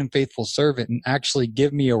 my good and faithful servant, and actually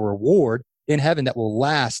give me a reward in heaven that will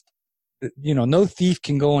last. No thief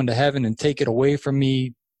can go into heaven and take it away from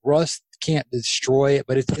me. Rust can't destroy it,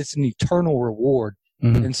 but it's an eternal reward.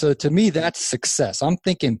 And so to me, that's success. I'm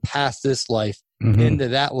thinking past this life into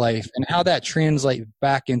that life, and how that translates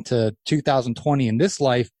back into 2020 in this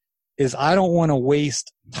life is I don't want to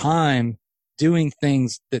waste time doing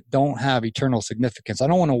things that don't have eternal significance. I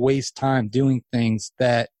don't want to waste time doing things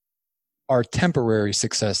that are temporary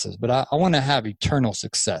successes, but I want to have eternal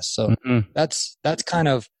success. So that's kind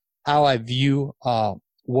of how I view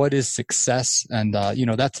what is success. And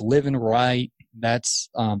that's living right. That's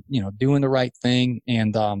doing the right thing.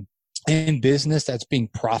 And in business, that's being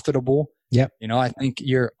profitable. Yep. I think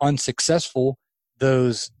you're unsuccessful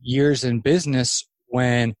those years in business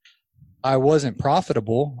when I wasn't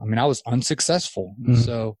profitable. I mean, I was unsuccessful.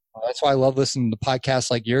 So that's why I love listening to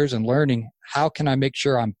podcasts like yours and learning, how can I make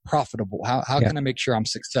sure I'm profitable? How can I make sure I'm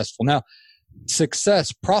successful? Now,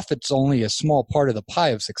 profit's only a small part of the pie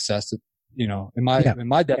of success. In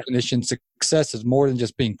my definition, success is more than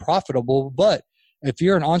just being profitable. But if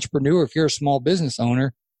you're an entrepreneur, if you're a small business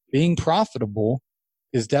owner, being profitable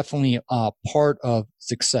is definitely a part of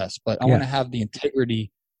success. But I want to have the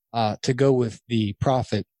integrity to go with the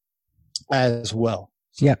profit as well.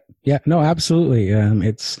 Yeah. No, absolutely.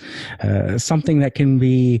 It's something that can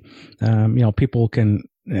be, people can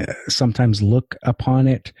sometimes look upon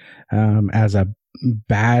it as a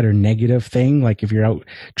bad or negative thing. Like if you're out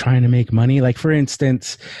trying to make money, like for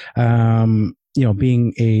instance,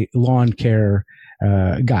 being a lawn care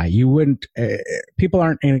guy, you wouldn't, people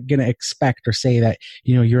aren't going to expect or say that,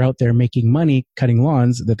 you're out there making money cutting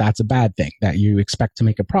lawns, that's a bad thing, that you expect to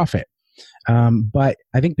make a profit. But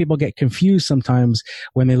I think people get confused sometimes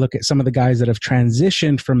when they look at some of the guys that have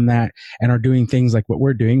transitioned from that and are doing things like what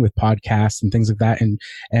we're doing with podcasts and things like that,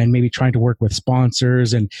 and maybe trying to work with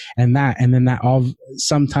sponsors and then that all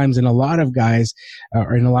sometimes in a lot of guys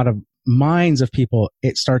or in a lot of minds of people,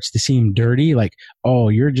 it starts to seem dirty, like, oh,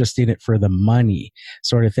 you're just in it for the money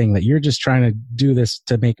sort of thing, that you're just trying to do this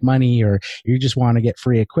to make money, or you just want to get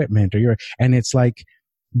free equipment, and it's like,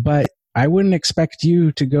 but I wouldn't expect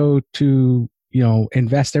you to go to,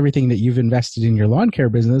 invest everything that you've invested in your lawn care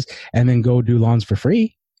business and then go do lawns for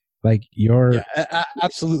free. Like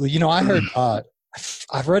absolutely. I heard,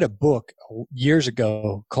 I've read a book years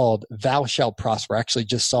ago called Thou Shalt Prosper. I actually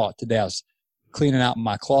just saw it today. I was cleaning out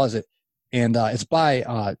my closet, and it's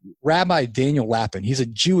by Rabbi Daniel Lapin. He's a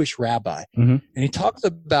Jewish rabbi, and he talks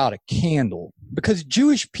about a candle, because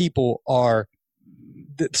Jewish people are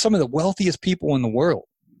some of the wealthiest people in the world.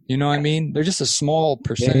 You know what I mean? They're just a small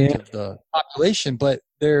percentage of the population, but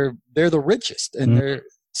they're the richest, and they're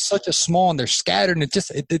such a small, and they're scattered, and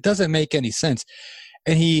it doesn't make any sense.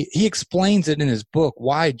 And he explains it in his book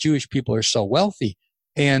why Jewish people are so wealthy.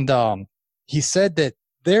 And he said that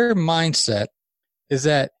their mindset is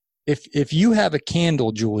that if you have a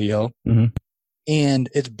candle, Julio, and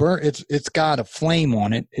it's burnt, it's got a flame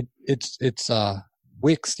on it, it's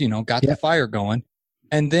wicks, got the fire going,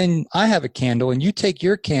 and then I have a candle, and you take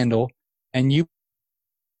your candle and you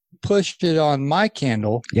push it on my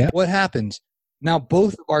candle, what happens? Now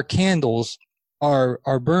both of our candles are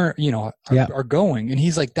burnt, are going. And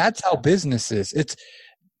he's like, that's how business is.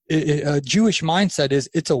 A Jewish mindset is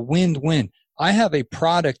it's a win-win. I have a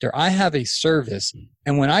product or I have a service,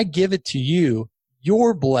 and when I give it to you,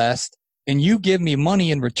 you're blessed, and you give me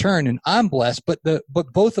money in return, and I'm blessed. But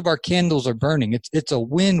both of our candles are burning. It's a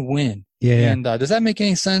win-win. Yeah. And does that make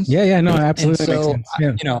any sense? Yeah. No, absolutely. So,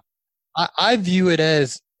 makes sense. I view it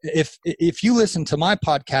as if you listen to my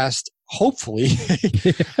podcast, hopefully,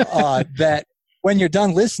 that when you're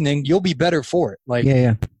done listening, you'll be better for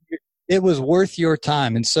it. It was worth your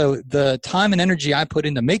time. And so the time and energy I put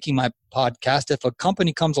into making my podcast, if a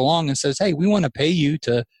company comes along and says, hey, we want to pay you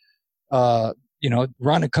to,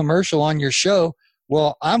 run a commercial on your show.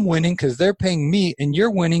 Well, I'm winning because they're paying me, and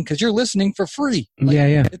you're winning because you're listening for free.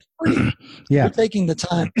 It's free. You're taking the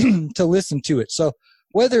time to listen to it. So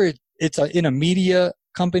whether it's in a media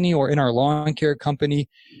company or in our lawn care company,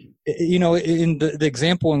 in the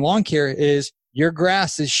example in lawn care is, your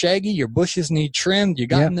grass is shaggy, your bushes need trimmed, you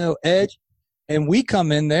got no edge. And we come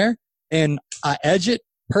in there and I edge it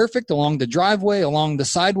perfect along the driveway, along the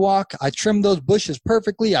sidewalk. I trim those bushes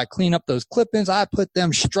perfectly. I clean up those clip-ins. I put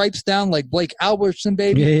them stripes down like Blake Albertson,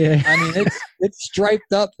 baby. I mean, it's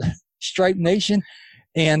striped up, Stripe Nation.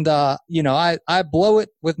 And, I blow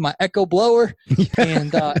it with my Echo blower,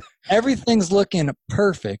 and everything's looking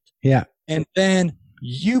perfect. And then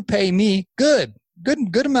you pay me good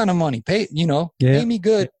amount of money. Pay me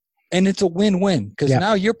good. And it's a win-win, because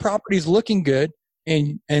now your property's looking good.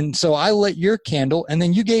 And so I lit your candle, and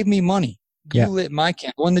then you gave me money. You lit my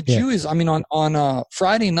candle. And the Jews, on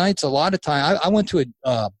Friday nights, a lot of time, I went to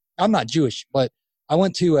I'm not Jewish, but I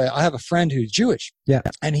went to I have a friend who's Jewish.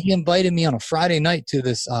 And he invited me on a Friday night to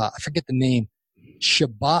this, I forget the name,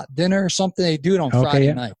 Shabbat dinner or something. They do it on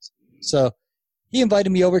Friday nights. So he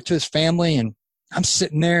invited me over to his family, and I'm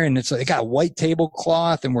sitting there, and they got a white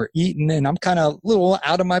tablecloth, and we're eating, and I'm kind of a little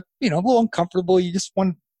out of my, a little uncomfortable. You just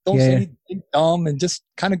don't say anything dumb and just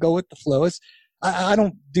kind of go with the flow. I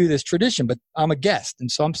don't do this tradition, but I'm a guest.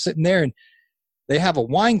 And so I'm sitting there, and they have a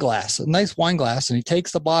wine glass, a nice wine glass, and he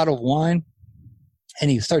takes the bottle of wine and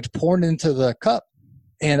he starts pouring it into the cup,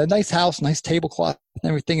 and a nice house, nice tablecloth and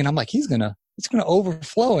everything. And I'm like, it's going to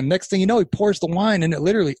overflow. And next thing you know, he pours the wine, and it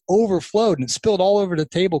literally overflowed and it spilled all over the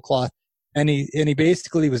tablecloth. And he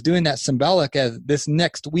basically was doing that symbolic as this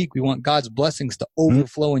next week, we want God's blessings to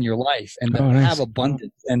overflow in your life and to have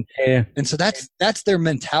abundance. And so that's their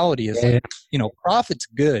mentality is profit's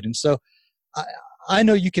good. And so I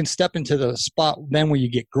know you can step into the spot then where you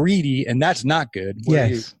get greedy, and that's not good.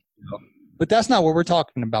 But that's not what we're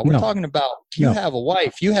talking about. We're talking about you have a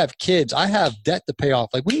wife, you have kids, I have debt to pay off.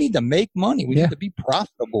 Like, we need to make money. We need to be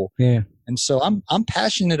profitable. And so I'm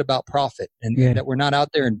passionate about profit and that we're not out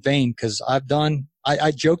there in vain, because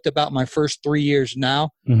I joked about my first 3 years now,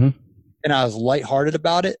 and I was lighthearted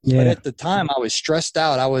about it. But at the time I was stressed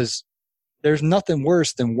out. There's nothing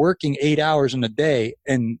worse than working 8 hours in a day.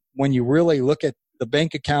 And when you really look at the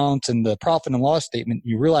bank accounts and the profit and loss statement,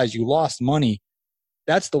 you realize you lost money.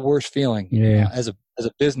 That's the worst feeling as a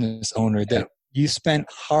business owner, that you spent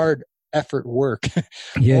hard effort work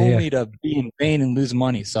only to be in vain and lose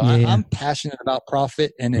money. So I'm passionate about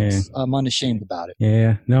profit, and I'm unashamed about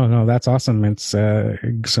it. No, that's awesome. It's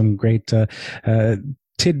some great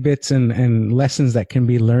tidbits and lessons that can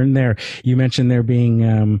be learned there. You mentioned there being,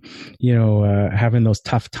 having those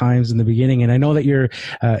tough times in the beginning. And I know that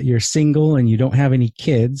you're single and you don't have any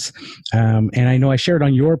kids. And I know I shared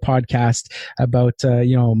on your podcast about,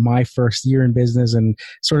 my first year in business and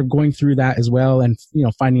sort of going through that as well. And,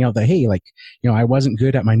 finding out that, hey, I wasn't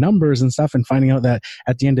good at my numbers and stuff, and finding out that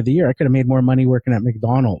at the end of the year, I could have made more money working at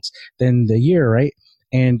McDonald's than the year. Right.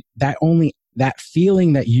 And that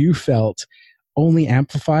feeling that you felt only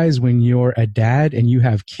amplifies when you're a dad and you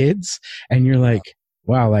have kids, and you're like,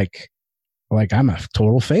 wow, like I'm a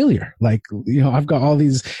total failure. Like, you know, I've got all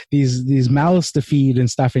these mouths to feed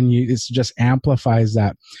and stuff, and it just amplifies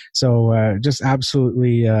that. So, just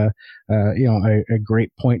absolutely, you know, a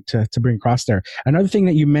great point to bring across there. Another thing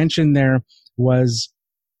that you mentioned there was,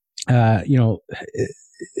 you know,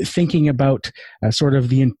 thinking about sort of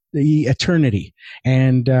the eternity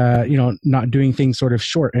and, you know, not doing things sort of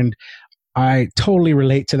short. And I totally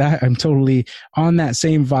relate to that. I'm totally on that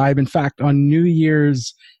same vibe. In fact, on New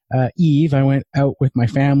Year's Eve, I went out with my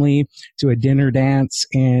family to a dinner dance,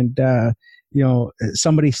 and you know,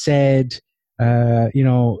 somebody said, you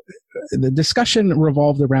know, the discussion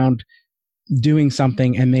revolved around doing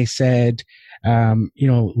something, and they said, you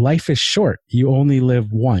know, life is short. You only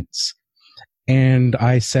live once. And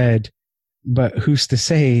I said, but who's to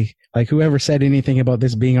say, like, whoever said anything about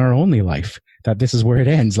this being our only life, that this is where it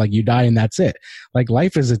ends? Like, you die and that's it. Like,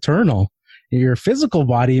 life is eternal. Your physical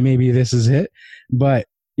body, maybe this is it, but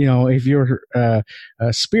you know, if you're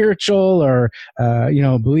spiritual or, you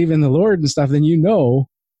know, believe in the Lord and stuff, then you know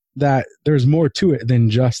that there's more to it than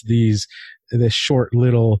just this short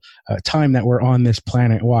little time that we're on this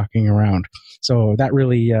planet walking around. So that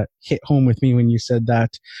really hit home with me when you said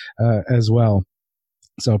that as well.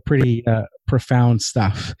 So pretty profound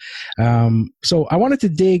stuff. So I wanted to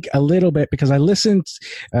dig a little bit because I listened,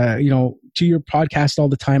 you know, to your podcast all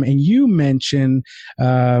the time, and you mention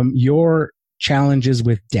your challenges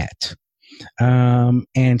with debt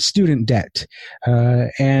and student debt.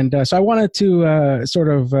 And so I wanted to sort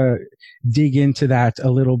of dig into that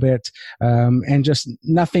a little bit, and just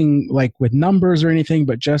nothing like with numbers or anything,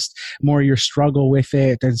 but just more your struggle with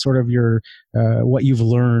it and sort of your what you've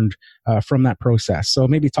learned from that process. So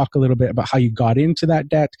maybe talk a little bit about how you got into that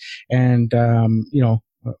debt and, you know,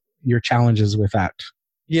 your challenges with that.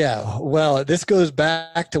 Yeah, well, this goes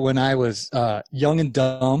back to when I was young and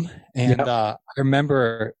dumb, and I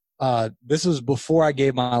remember this was before I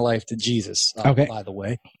gave my life to Jesus. Okay. By the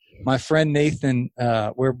way, my friend Nathan,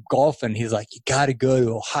 we're golfing. He's like, "You got to go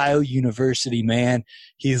to Ohio University, man."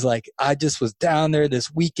 He's like, "I just was down there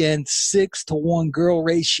this weekend, 6-to-1 girl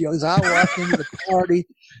ratios. I walked into the party.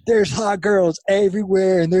 There's hot girls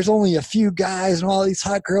everywhere, and there's only a few guys, and all these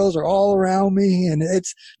hot girls are all around me, and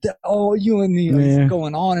it's you and me." He's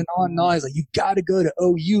going on and on and on. He's like, "You got to go to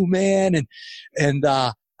OU, man." And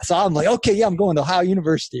so I'm like, "Okay, yeah, I'm going to Ohio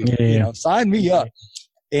University. You know, sign me up."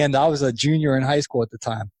 And I was a junior in high school at the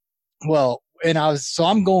time. Well, and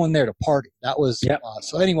I'm going there to party. That was,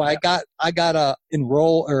 so anyway, I got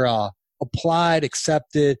applied,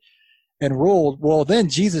 accepted, enrolled. Well, then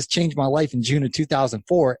Jesus changed my life in June of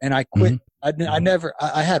 2004, and I quit.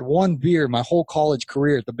 I had one beer my whole college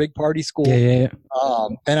career at the big party school. And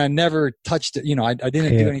I never touched it. You know, I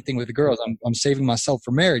didn't do anything with the girls. I'm saving myself for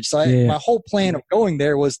marriage. So my whole plan of going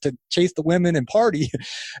there was to chase the women and party,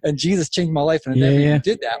 and Jesus changed my life, and I never even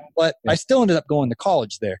did that. But I still ended up going to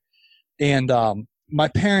college there. And my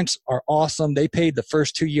parents are awesome. They paid the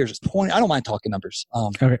first 2 years. It's I don't mind talking numbers.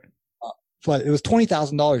 But it was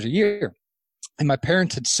 $20,000 a year. And my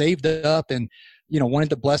parents had saved it up and, you know,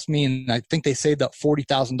 wanted to bless me. And I think they saved up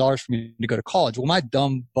 $40,000 for me to go to college. Well, my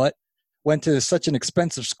dumb butt went to such an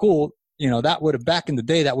expensive school. You know, that would have, back in the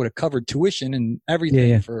day, that would have covered tuition and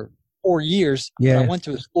everything for 4 years. But I went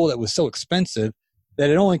to a school that was so expensive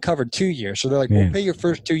that it only covered 2 years. So they're like, we'll pay your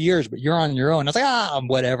first 2 years, but you're on your own. I was like,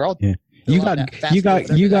 whatever. You got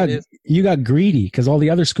greedy because all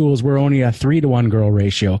the other schools were only a 3-to-1 girl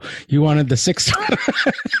ratio. You wanted the 6.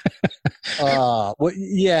 Well,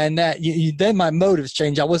 yeah, and that then my motives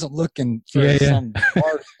changed. I wasn't looking for some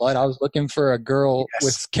hard slut. I was looking for a girl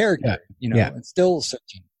with character, you know, and still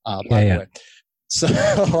searching. By the way, so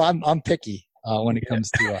I'm picky when it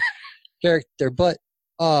comes to character. But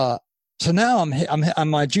so now I'm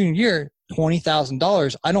my junior year,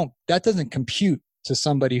 $20,000. That doesn't compute to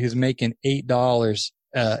somebody who's making $8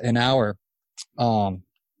 an hour.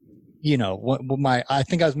 You know, I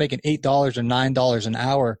think I was making $8 or $9 an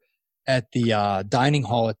hour at the dining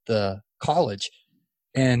hall at the college,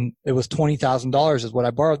 and it was $20,000 is what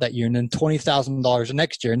I borrowed that year, and then $20,000 the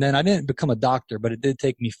next year, and then I didn't become a doctor, but it did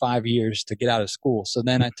take me 5 years to get out of school. So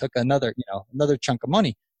then I took another chunk of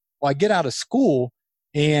money. Well, I get out of school.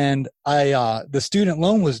 And the student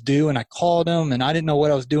loan was due, and I called them, and I didn't know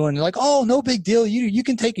what I was doing. They're like, "Oh, no big deal. You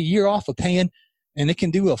can take a year off of paying, and it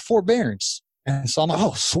can do a forbearance." And so I'm like,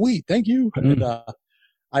 "Oh, sweet, thank you." And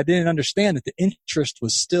I didn't understand that the interest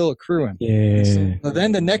was still accruing. So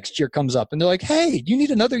then the next year comes up, and they're like, "Hey, you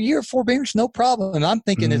need another year of forbearance? No problem." And I'm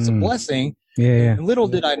thinking it's a blessing. And little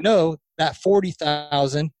did I know that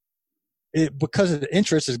 $40,000. Because of the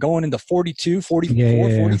interest is going into 42,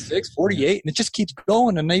 44, 46, 48, and it just keeps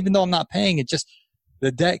going. And even though I'm not paying,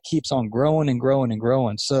 the debt keeps on growing and growing and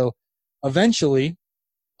growing. So eventually,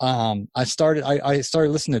 I started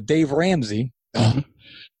listening to Dave Ramsey.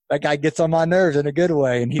 That guy gets on my nerves in a good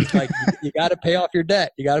way. And he's like, you got to pay off your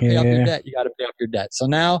debt. You got to pay off your debt. You got to pay off your debt. So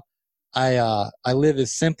now I live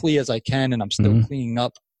as simply as I can, and I'm still cleaning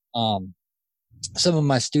up, some of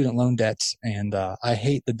my student loan debts, and, I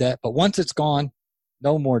hate the debt, but once it's gone,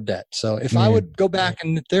 no more debt. So if I would go back,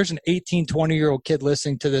 and if there's an 18, 20-year-old kid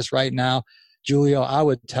listening to this right now, Julio, I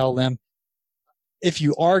would tell them, if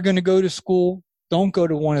you are going to go to school, don't go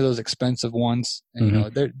to one of those expensive ones. And, you know,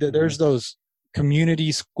 there's those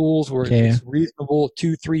community schools where it's reasonable,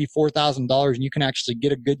 $2,000, $3,000, $4,000, and you can actually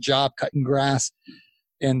get a good job cutting grass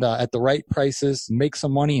and at the right prices, make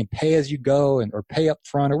some money and pay as you go, and or pay up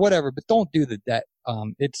front or whatever. But don't do the debt.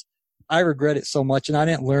 I regret it so much, and I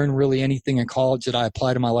didn't learn really anything in college that I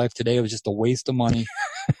apply to my life today. It was just a waste of money.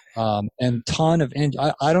 And ton of,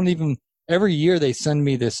 I don't even, every year they send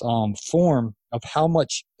me this form of how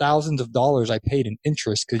much thousands of dollars I paid in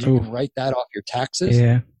interest, because you can write that off your taxes.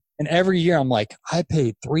 Yeah. And every year I'm like, I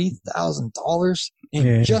paid $3,000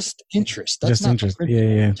 in just interest. That's just not interest.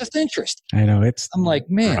 Yeah. Just interest. I know. I'm like,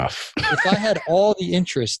 man, rough. If I had all the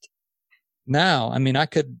interest now, I mean, I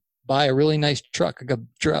could buy a really nice truck. I could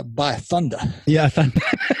buy a Thunder. Yeah, Thunder.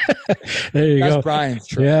 There you go. That's Brian's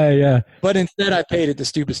truck. Yeah. But instead, I paid it to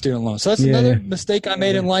stupid student loans. So that's another mistake I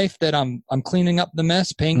made in life, that I'm cleaning up the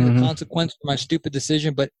mess, paying the consequence for my stupid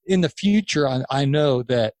decision. But in the future, I know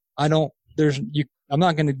that I'm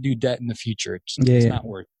not going to do debt in the future. It's not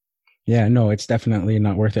worth it. Yeah, no, it's definitely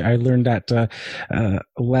not worth it. I learned that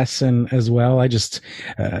lesson as well. I just,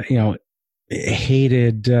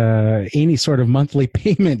 hated any sort of monthly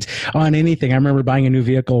payment on anything. I remember buying a new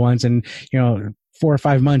vehicle once, and 4 or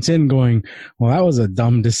 5 months in going, well, that was a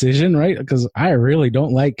dumb decision, right? Because I really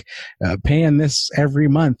don't like paying this every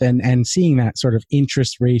month, and seeing that sort of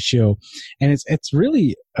interest ratio. And it's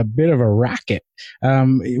really a bit of a racket.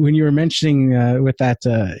 When you were mentioning with that,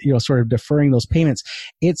 sort of deferring those payments,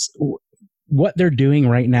 it's what they're doing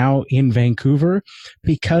right now in Vancouver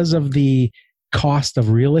because of the cost of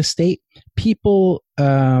real estate. People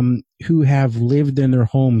who have lived in their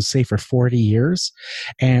homes, say, for 40 years,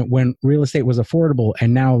 and when real estate was affordable,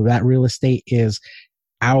 and now that real estate is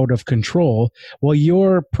out of control, well,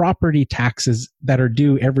 your property taxes that are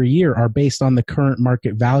due every year are based on the current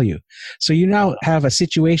market value. So you now have a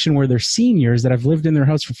situation where there's seniors that have lived in their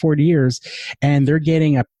house for 40 years, and they're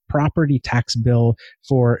getting a property tax bill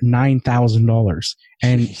for $9,000.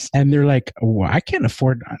 And they're like, well, I can't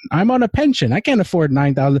afford, I'm on a pension, I can't afford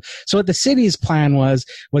 $9,000. So what the city's plan was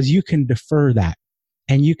you can defer that,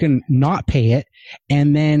 and you can not pay it,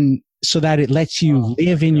 and then so that it lets you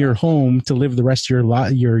live in your home to live the rest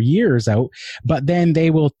of your years out. But then they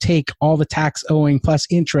will take all the tax owing plus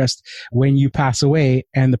interest when you pass away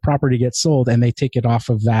and the property gets sold, and they take it off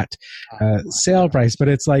of that sale price. But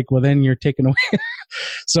it's like, well, then you're taking away.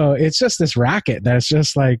 So it's just this racket that's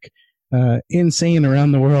just like insane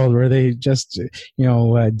around the world, where they just,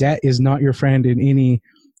 debt is not your friend in any,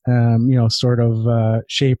 sort of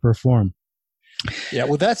shape or form. Yeah,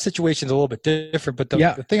 well, that situation is a little bit different. But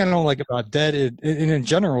the thing I don't like about debt is, and in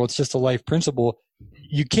general, it's just a life principle.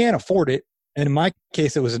 You can't afford it. And in my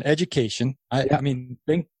case, it was an education. I mean,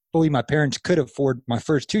 thankfully, my parents could afford my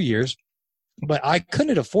first 2 years, but I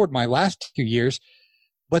couldn't afford my last 2 years.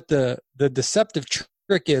 But the deceptive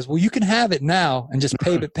trick is, well, you can have it now and just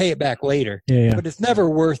pay it back later. But it's never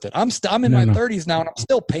worth it. I'm in my 30s now, and I'm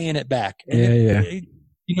still paying it back.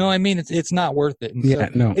 You know what I mean? It's not worth it. And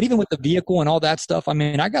and even with the vehicle and all that stuff, I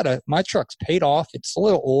mean, my truck's paid off. It's a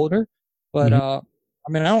little older, but I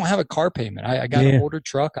don't have a car payment. I got an older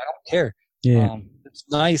truck. I don't care. It's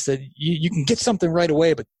nice that you can get something right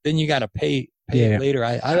away, but then you got to pay it later.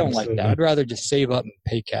 I don't like that. I'd rather just save up and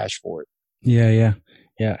pay cash for it. Yeah,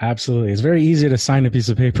 absolutely. It's very easy to sign a piece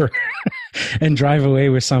of paper and drive away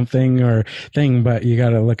with something or thing, but you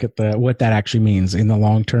got to look at what that actually means in the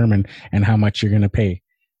long term and how much you're going to pay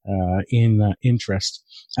in interest.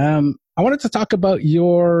 I wanted to talk about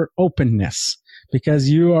your openness, because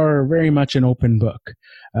you are very much an open book.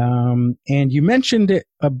 And you mentioned it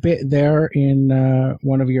a bit there in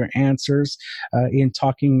one of your answers in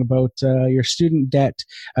talking about your student debt,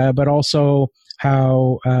 but also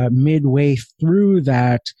how midway through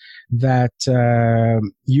that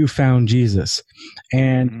you found Jesus.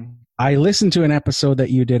 And I listened to an episode that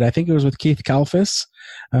you did. I think it was with Keith Kalfas,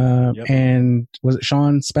 and was it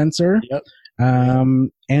Sean Spencer? Yep.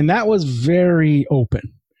 And that was very open.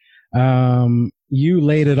 You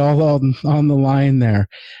laid it all on the line there,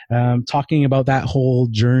 talking about that whole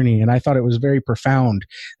journey. And I thought it was very profound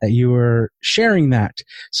that you were sharing that.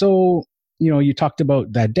 So, you talked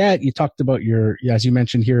about that debt. You talked about your, as you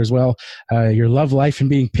mentioned here as well, your love life and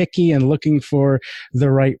being picky and looking for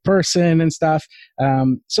the right person and stuff.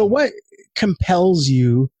 So what compels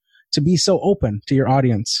you to be so open to your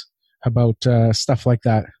audience about stuff like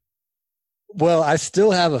that? Well, I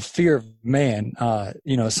still have a fear of man.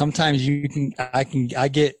 Sometimes I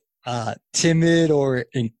get timid, or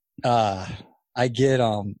I get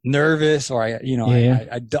nervous, or I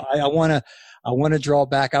want to draw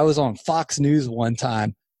back. I was on Fox News one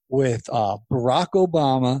time with Barack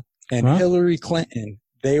Obama and Hillary Clinton.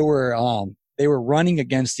 They were running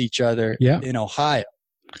against each other in Ohio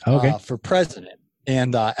for president.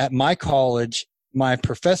 And at my college, my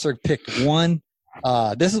professor picked one.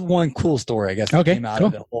 This is one cool story, I guess, that came out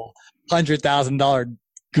of the whole $100,000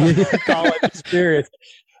 college experience.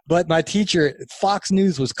 But my teacher, Fox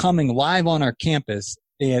News was coming live on our campus,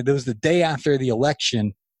 and it was the day after the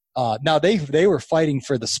election. Now they were fighting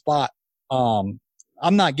for the spot. I'm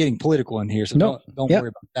not getting political in here, so don't worry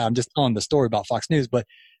about that. I'm just telling the story about Fox News. But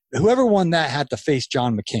whoever won that had to face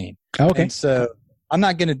John McCain. Okay. And so I'm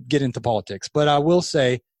not going to get into politics, but I will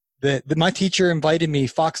say that my teacher invited me.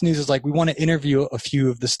 Fox News is like, we want to interview a few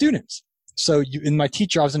of the students. So in my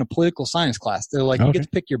teacher, I was in a political science class. They're like, you get to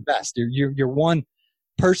pick your best. You're one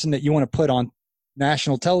person that you want to put on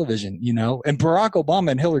national television, and Barack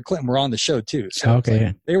Obama and Hillary Clinton were on the show too. So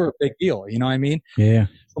they were a big deal. You know what I mean? Yeah.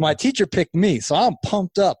 So my teacher picked me. So I'm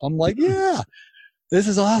pumped up. I'm like, yeah, this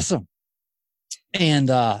is awesome.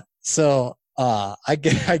 And, I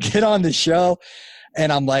get on the show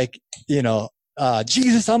and I'm like,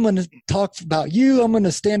 Jesus, I'm going to talk about you. I'm going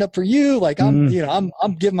to stand up for you. Like I'm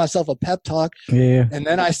giving myself a pep talk. Yeah. And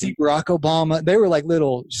then I see Barack Obama. They were like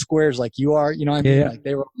little squares like you are, you know what I mean? Yeah. Like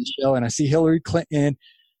they were on the show, and I see Hillary Clinton,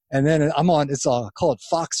 and then I'm on, it's called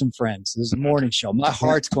Fox and Friends. This is a morning show. My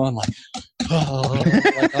heart's going like,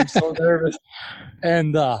 like I'm so nervous.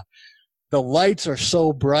 And, the lights are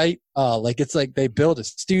so bright. It's like they built a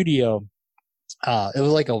studio. It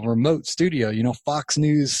was like a remote studio, Fox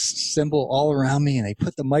News symbol all around me, and they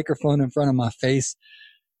put the microphone in front of my face.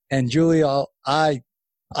 And Julia, my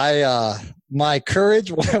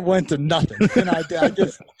courage went to nothing. And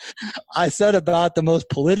I said about the most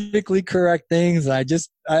politically correct things. I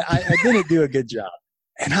didn't do a good job.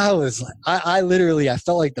 And I was like, I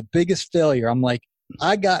felt like the biggest failure. I'm like,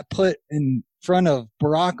 I got put in front of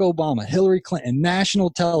Barack Obama, Hillary Clinton, national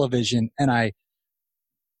television, and I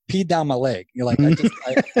peed down my leg. I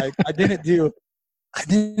didn't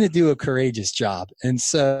do a courageous job. And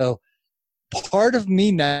so part of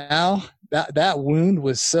me now, that wound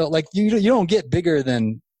was so like, you don't get bigger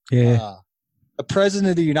than the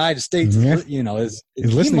president of the United States, he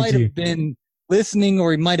might have been listening,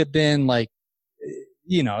 or he might have been like,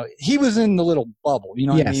 he was in the little bubble,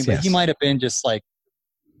 what I mean? But he might have been just like,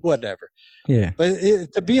 whatever. Yeah. But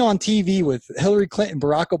to be on TV with Hillary Clinton,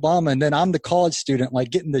 Barack Obama, and then I'm the college student, like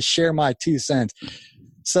getting to share my 2 cents.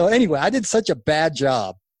 So anyway, I did such a bad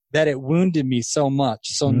job that it wounded me so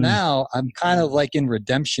much. So now I'm kind of like in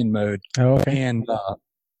redemption mode. Oh, okay. And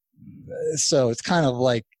so it's kind of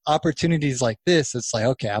like opportunities like this. It's like,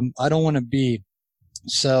 okay, I don't want to be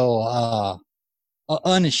so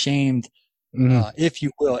unashamed, if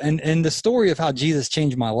you will. And the story of how Jesus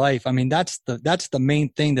changed my life, I mean, that's the main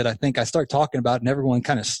thing that I think I start talking about, and everyone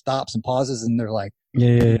kind of stops and pauses, and they're like,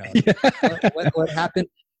 what happened?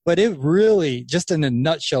 But it really, just in a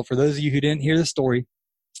nutshell, for those of you who didn't hear the story,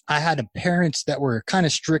 I had parents that were kind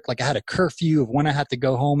of strict. Like I had a curfew of when I had to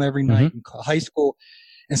go home every night in high school.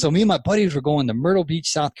 And so me and my buddies were going to Myrtle Beach,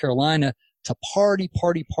 South Carolina to party.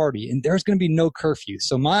 And there's going to be no curfew.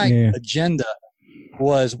 So my agenda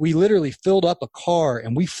was, we literally filled up a car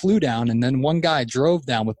and we flew down, and then one guy drove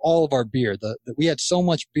down with all of our beer. We had so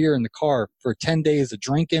much beer in the car for 10 days of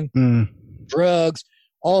drinking, drugs,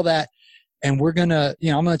 all that. And we're going to,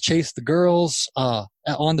 I'm going to chase the girls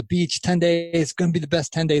on the beach 10 days. It's going to be the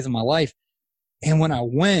best 10 days of my life. And when I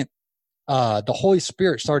went, the Holy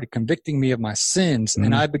Spirit started convicting me of my sins.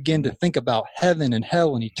 And I began to think about heaven and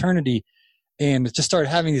hell and eternity, and just started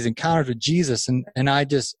having these encounters with Jesus. And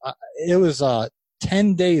it was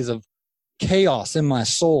 10 days of chaos in my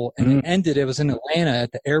soul. And it was in Atlanta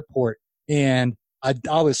at the airport. And I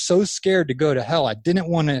was so scared to go to hell. I didn't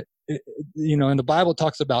want to, and the Bible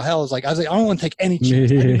talks about hell. I was like, I don't want to take any chance.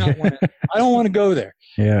 I don't want to go there.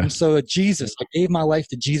 Yeah. And so Jesus, I gave my life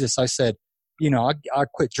to Jesus. I said, I'll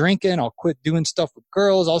quit drinking. I'll quit doing stuff with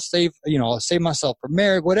girls. I'll save myself for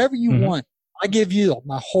marriage, whatever you want. I give you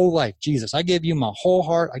my whole life, Jesus. I give you my whole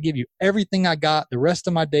heart. I give you everything I got. The rest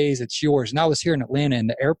of my days, it's yours. And I was here in Atlanta in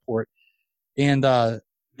the airport. And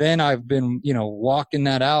then I've been, walking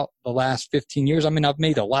that out the last 15 years. I mean, I've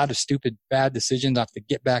made a lot of stupid, bad decisions. I have to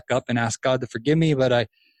get back up and ask God to forgive me, but I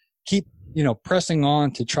keep, pressing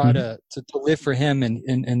on to try to live for him.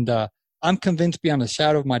 And I'm convinced beyond a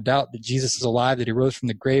shadow of my doubt that Jesus is alive, that he rose from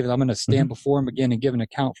the grave, and I'm going to stand before him again and give an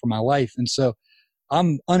account for my life. And so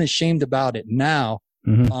I'm unashamed about it now.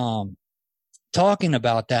 Talking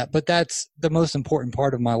about that, but that's the most important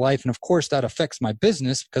part of my life. And of course that affects my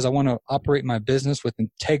business, because I want to operate my business with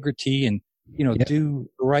integrity and, do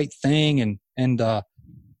the right thing and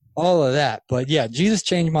all of that. But yeah, Jesus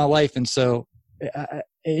changed my life. And so,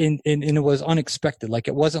 and it was unexpected. Like,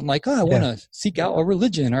 it wasn't like, I want to seek out a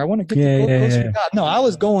religion, or I want to get closer to God. No, I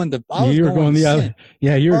was going the other.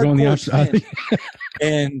 Yeah. You were going the opposite.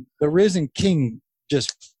 And the risen King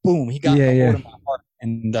just, boom, he got a hold of my heart.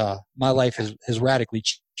 And my life has radically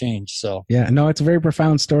changed. So it's a very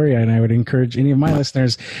profound story, and I would encourage any of my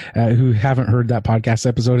listeners who haven't heard that podcast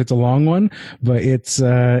episode. It's a long one, but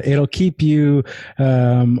it'll keep you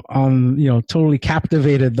totally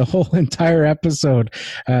captivated the whole entire episode,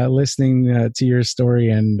 listening to your story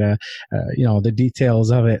and the details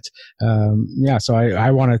of it. So I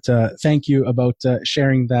wanted to thank you about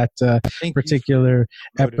sharing that particular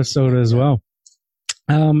episode as well.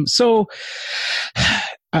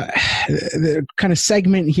 The kind of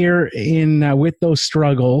segment here in with those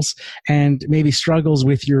struggles, and maybe struggles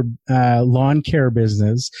with your lawn care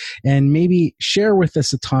business, and maybe share with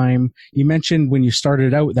us a time. You mentioned when you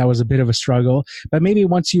started out that was a bit of a struggle, but maybe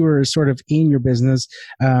once you were sort of in your business,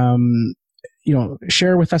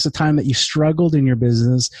 share with us a time that you struggled in your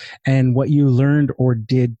business and what you learned or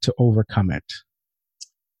did to overcome it.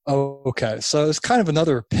 Okay. So it's kind of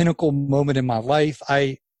another pinnacle moment in my life.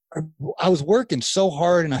 I was working so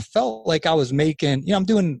hard, and I felt like I was making, I'm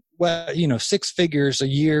doing, 6 figures a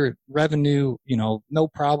year revenue, no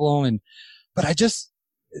problem. But I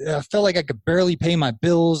felt like I could barely pay my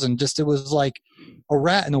bills, and it was like a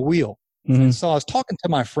rat in a wheel. And so I was talking to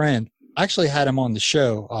my friend. I actually had him on the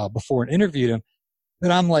show before and interviewed him.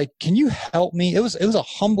 And I'm like, can you help me? It was a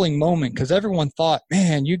humbling moment, because everyone thought,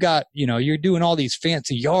 man, you got, you're doing all these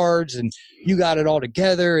fancy yards and you got it all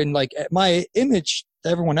together. And like, my image to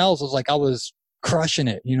everyone else was like I was crushing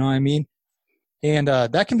it. You know what I mean? And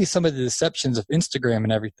that can be some of the deceptions of Instagram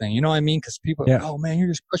and everything. You know what I mean? Because people are, oh man, you're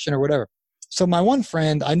just crushing or whatever. So my one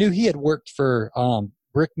friend, I knew he had worked for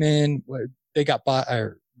Brickman. They got bought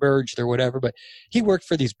or merged or whatever, but he worked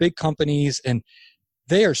for these big companies, and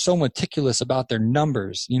they are so meticulous about their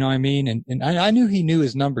numbers, you know what I mean? And I knew he knew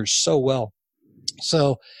his numbers so well.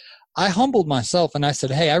 So I humbled myself and I said,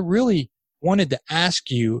 hey, I really wanted to ask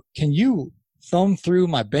you, can you thumb through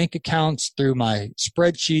my bank accounts, through my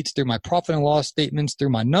spreadsheets, through my profit and loss statements, through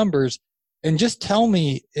my numbers, and just tell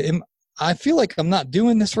me, I feel like I'm not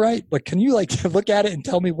doing this right, but can you like look at it and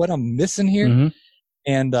tell me what I'm missing here?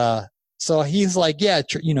 And so he's like, yeah,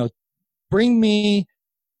 bring me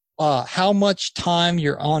how much time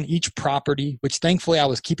you're on each property, which thankfully I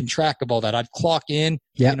was keeping track of all that. I'd clock in,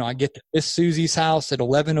 I get to Miss Susie's house at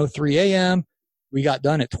 11:03 a.m. We got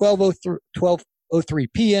done at 12:03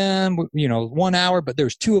 p.m., 1 hour, but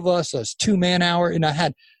there's 2 of us, so it's 2-man hour. And I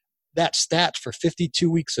had that stats for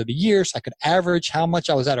 52 weeks of the year. So I could average how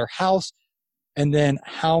much I was at her house and then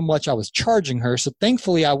how much I was charging her. So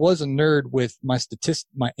thankfully I was a nerd with my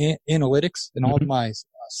my analytics and all of my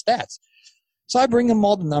stats. So I bring him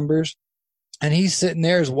all the numbers, and he's sitting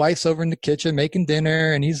there. His wife's over in the kitchen making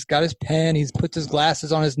dinner, and he's got his pen. He's puts his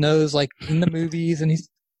glasses on his nose like in the movies, and he's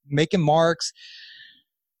making marks.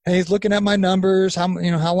 And he's looking at my numbers, how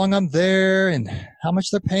long I'm there, and how much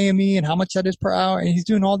they're paying me, and how much that is per hour. And he's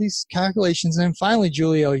doing all these calculations. And then finally,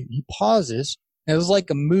 Julio, he pauses. And it was like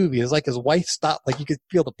a movie. It was like his wife stopped, like you could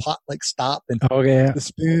feel the pot like stop and the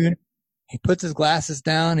spoon. He puts his glasses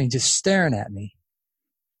down, and he's just staring at me.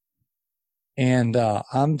 And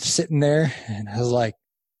I'm sitting there, and I was like,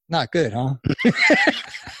 not good, huh?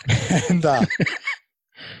 And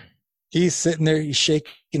he's sitting there, he's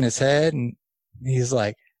shaking his head, and he's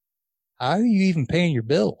like, how are you even paying your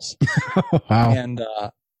bills? Wow. And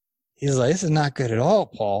he's like, this is not good at all,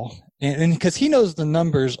 Paul. And because he knows the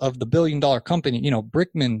numbers of the $1 billion company,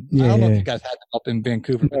 Brickman. I don't know if you guys had them up in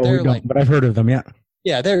Vancouver, but they're like, but I've heard of them,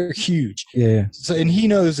 Yeah, they're huge. Yeah. So, and he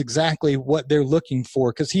knows exactly what they're looking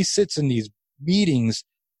for, because he sits in these meetings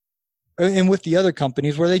and with the other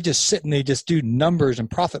companies where they just sit and they just do numbers and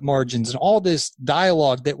profit margins and all this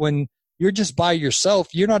dialogue that when you're just by yourself,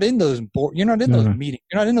 you're not in those meetings,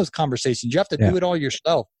 you're not in those conversations. You have to do it all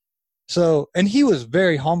yourself. So, and he was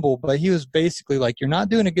very humble, but he was basically like, you're not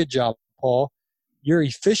doing a good job, Paul. Your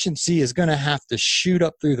efficiency is going to have to shoot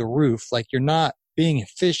up through the roof. Like, you're not being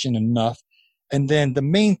efficient enough. And then the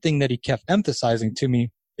main thing that he kept emphasizing to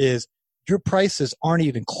me is your prices aren't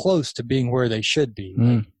even close to being where they should be.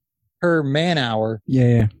 Like, per man hour.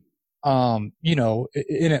 Yeah. You know,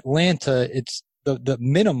 in Atlanta, it's the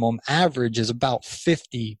minimum average is about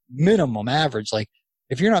 50 minimum average. Like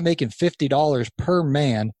if you're not making $50 per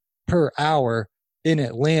man per hour in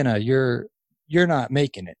Atlanta, you're not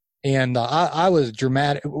making it. And I was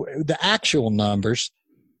dramatic. The actual numbers,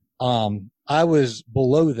 I was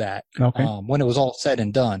below that when it was all said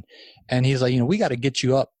and done. And he's like, you know, we got to get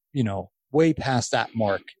you up, you know, way past that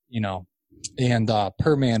mark, you know, and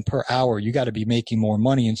per man per hour, you got to be making more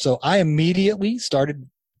money. And so I immediately started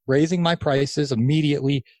raising my prices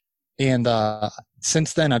immediately. And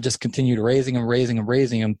since then, I've just continued raising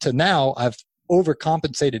them to now I've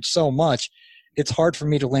overcompensated so much. It's hard for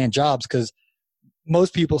me to land jobs because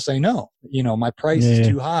most people say, no, you know, my price is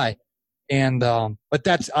too high. And, but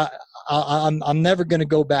that's, I'm never going to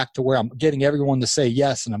go back to where I'm getting everyone to say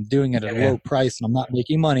yes. And I'm doing it at a low price and I'm not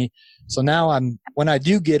making money. So now when I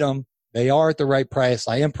do get them, they are at the right price.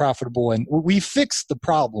 I am profitable and we fixed the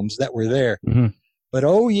problems that were there. Mm-hmm. But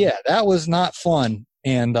oh yeah, that was not fun.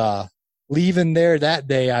 And, leaving there that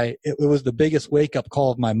day, it was the biggest wake up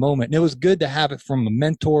call of my moment. And it was good to have it from a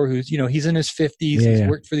mentor who's, you know, he's in his 50s. He's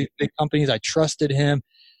worked for these big companies. I trusted him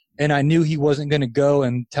and I knew he wasn't going to go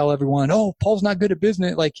and tell everyone, oh, Paul's not good at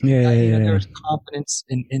business. Like, there was confidence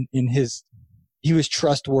in his, he was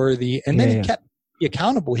trustworthy. And then he kept me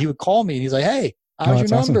accountable. He would call me and he's like, hey, how's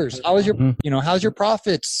your numbers? Awesome. How was your, you know, how's your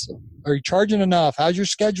profits? Are you charging enough? How's your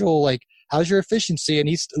schedule? Like, how's your efficiency? And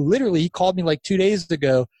he called me like 2 days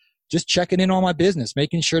ago, just checking in on my business,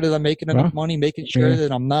 making sure that I'm making enough money, making sure that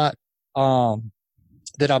I'm not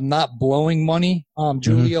blowing money,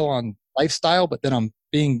 Julio, on lifestyle, but that I'm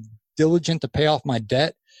being diligent to pay off my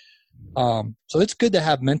debt. So it's good to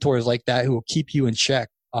have mentors like that who will keep you in check.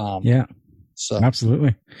 So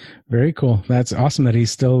absolutely. Very cool. That's awesome that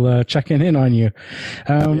he's still checking in on you.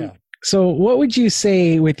 So what would you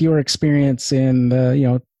say with your experience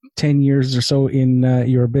in, 10 years or so in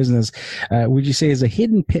your business, would you say is a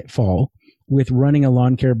hidden pitfall with running a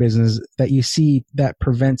lawn care business that you see that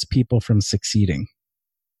prevents people from succeeding?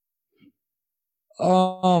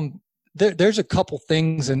 There's a couple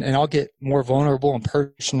things, and I'll get more vulnerable and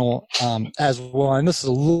personal as well. And this is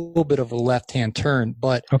a little bit of a left-hand turn,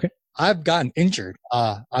 but I've gotten injured.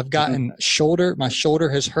 I've gotten my shoulder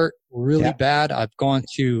has hurt really bad. I've gone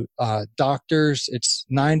to doctors. It's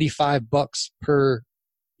 $95 per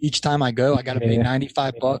each time I go. I got to pay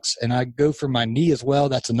 $95, and I go for my knee as well.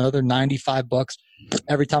 That's another $95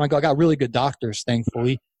 every time I go. I got really good doctors,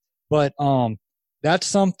 thankfully, but that's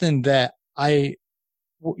something that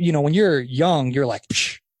when you're young, you're like,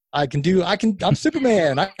 I'm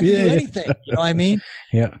Superman. I can do anything. You know what I mean?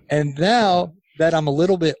 Yeah. And now that I'm a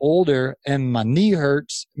little bit older and my knee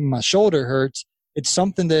hurts, my shoulder hurts, it's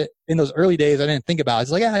something that in those early days I didn't think about. It's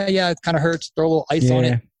like, it kind of hurts. Throw a little ice on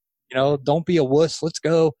it. You know, don't be a wuss. Let's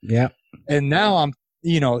go. Yeah. And now I'm,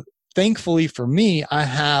 thankfully for me, I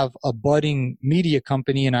have a budding media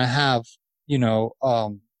company, and I have,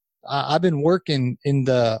 I've been working in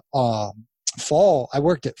the fall. I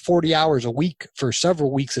worked at 40 hours a week for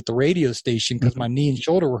several weeks at the radio station because my knee and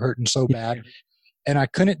shoulder were hurting so bad, and I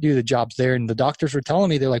couldn't do the jobs there. And the doctors were telling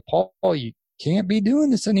me, they're like, Paul, you can't be doing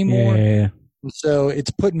this anymore. Yeah. And so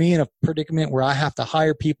it's put me in a predicament where I have to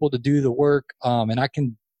hire people to do the work, and I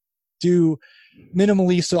can do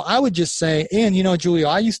minimally. So I would just say, and Julio,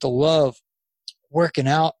 I used to love working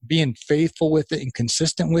out, being faithful with it and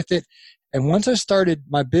consistent with it. And once I started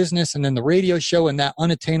my business and then the radio show and that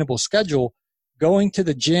unattainable schedule, going to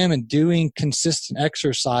the gym and doing consistent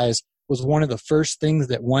exercise was one of the first things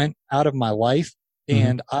that went out of my life.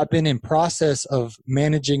 And I've been in process of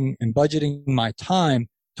managing and budgeting my time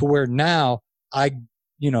to where now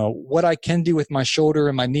what I can do with my shoulder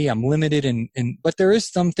and my knee, I'm limited but there is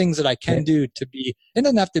some things that I can do it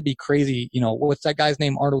doesn't have to be crazy. What's that guy's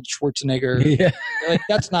name? Arnold Schwarzenegger. Yeah. Like,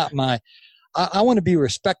 that's not I want to be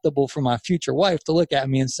respectable for my future wife to look at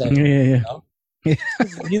me and say,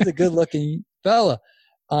 he's a good looking fella.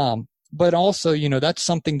 But also, that's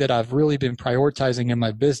something that I've really been prioritizing in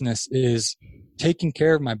my business is taking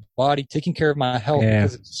care of my body, taking care of my health,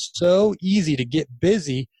 because it's so easy to get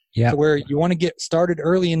busy. To where you want to get started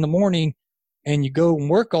early in the morning and you go and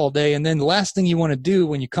work all day. And then the last thing you want to do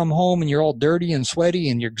when you come home and you're all dirty and sweaty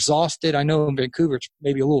and you're exhausted. I know in Vancouver, it's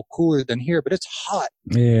maybe a little cooler than here, but it's hot.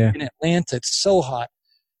 Yeah. In Atlanta, it's so hot.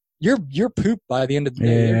 You're pooped by the end of the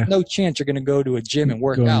day. There's no chance you're going to go to a gym and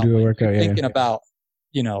work out. Thinking about,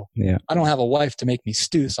 I don't have a wife to make me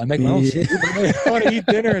stew, so I make my own stew. I want to eat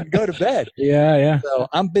dinner and go to bed. Yeah. So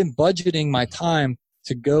I've been budgeting my time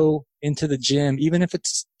to go into the gym, even if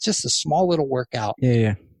it's just a small little workout.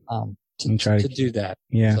 Yeah. To do that.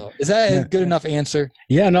 Yeah. So, is that a good enough answer?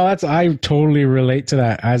 Yeah, no, I totally relate to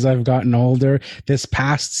that. As I've gotten older, this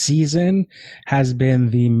past season has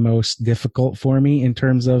been the most difficult for me in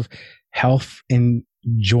terms of health and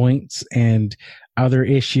joints and other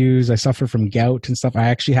issues. I suffer from gout and stuff. I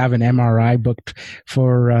actually have an MRI booked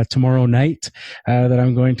for tomorrow night that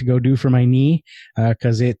I'm going to go do for my knee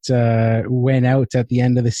because it went out at the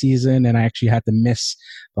end of the season, and I actually had to miss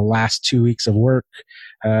the last 2 weeks of work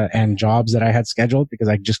and jobs that I had scheduled because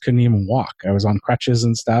I just couldn't even walk. I was on crutches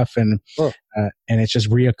and stuff, and it's just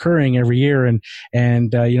reoccurring every year.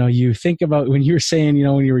 And you think about when you were saying,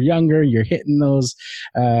 when you were younger, you're hitting those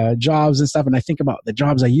jobs and stuff. And I think about the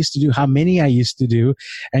jobs I used to do, how many I used to do.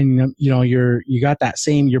 And, you got that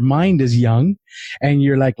same, your mind is young and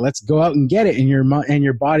you're like, let's go out and get it. And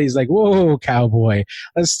your body's like, whoa, cowboy,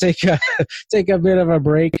 let's take a bit of a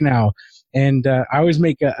break now. And I always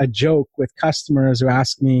make a joke with customers who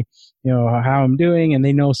ask me, how I'm doing, and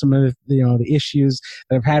they know some of the issues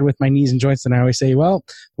that I've had with my knees and joints. And I always say, well,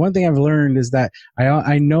 one thing I've learned is that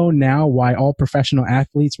I know now why all professional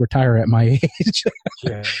athletes retire at my age.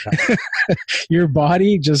 Yeah. Your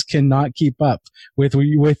body just cannot keep up with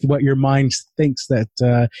what your mind thinks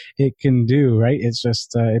that it can do. Right? It's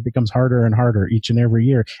just it becomes harder and harder each and every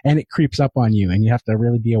year, and it creeps up on you, and you have to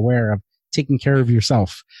really be aware of taking care of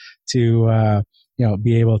yourself to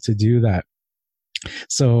be able to do that.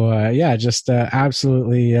 So just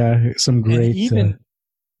absolutely some great. And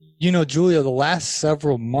even Julia, the last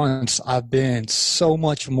several months I've been so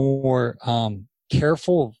much more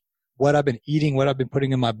careful of what I've been eating, what I've been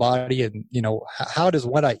putting in my body, and how does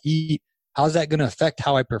what I eat, how's that going to affect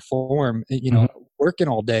how I perform? Working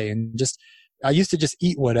all day, and I used to just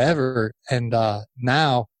eat whatever, and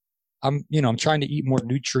now I'm trying to eat more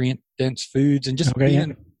nutrient dense foods and just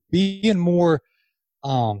being more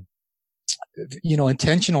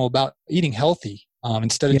intentional about eating healthy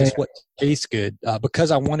instead of just what tastes good,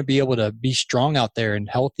 because I want to be able to be strong out there and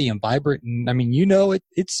healthy and vibrant. And I mean,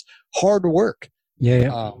 it's hard work.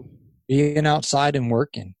 Being outside and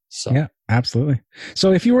working. So yeah, absolutely.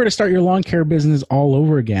 So if you were to start your lawn care business all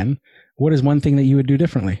over again, what is one thing that you would do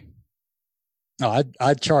differently?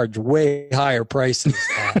 I'd charge way higher prices.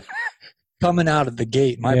 Coming out of the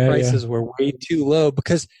gate, my prices were way too low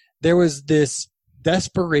because there was this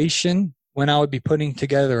desperation when I would be putting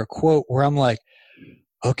together a quote where I'm like,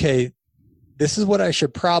 okay, this is what I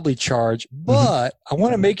should probably charge, but I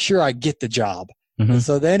want to make sure I get the job. And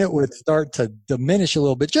so then it would start to diminish a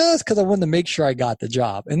little bit just because I wanted to make sure I got the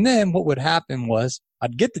job. And then what would happen was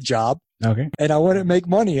I'd get the job and I wouldn't make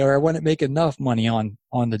money, or I wouldn't make enough money on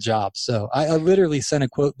the job. So I literally sent a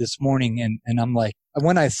quote this morning, and I'm like,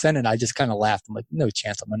 when I sent it, I just kind of laughed. I'm like, no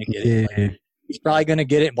chance I'm going to get it. Like, he's probably going to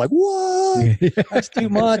get it. I'm like, what? That's too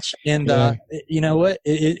much. And you know what?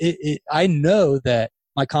 I know that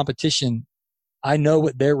my competition, I know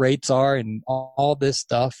what their rates are and all this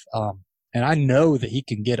stuff. And I know that he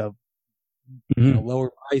can get a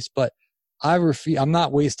lower price, but I refuse. I'm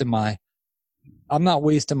not wasting my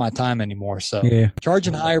time anymore. So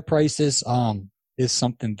charging higher prices is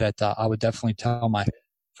something that I would definitely tell my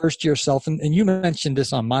first year self. And you mentioned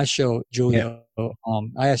this on my show, Julia.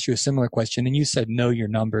 I asked you a similar question, and you said know your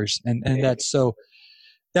numbers, and that's so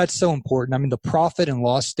important. I mean, the profit and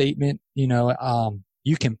loss statement,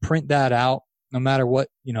 you can print that out no matter what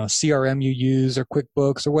CRM you use or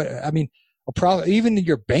QuickBooks or what. I mean, even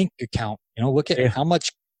your bank account. Look at how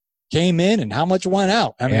much came in and how much went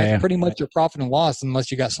out. I mean, that's pretty much your profit and loss, unless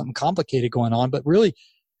you got something complicated going on. But really,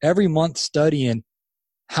 every month studying,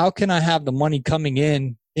 how can I have the money coming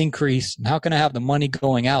in increase, and how can I have the money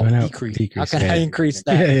going out decrease? How can I increase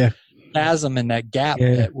that chasm and that gap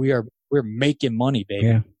that we're making money, baby?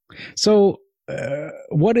 Yeah. So,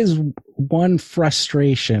 what is one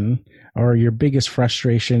frustration or your biggest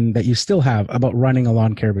frustration that you still have about running a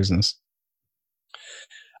lawn care business?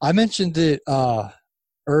 I mentioned it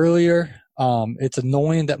earlier. It's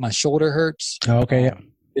annoying that my shoulder hurts.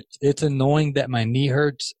 It's annoying that my knee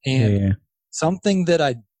hurts. And something that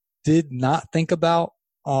I did not think about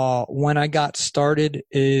when I got started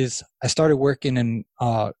is I started working in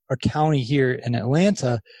a county here in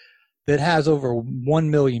Atlanta that has over 1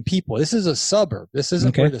 million people. This is a suburb. This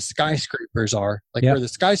isn't where the skyscrapers are. Where the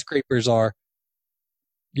skyscrapers are,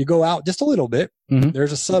 you go out just a little bit.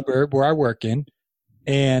 There's a suburb where I work in,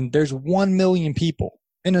 and there's 1 million people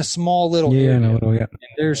in a small little area. And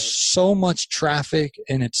there's so much traffic,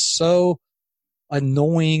 and it's so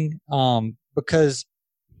annoying because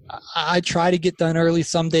I try to get done early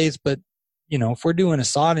some days, but if we're doing a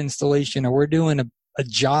sod installation or we're doing a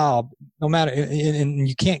job, no matter, and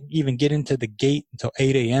you can't even get into the gate until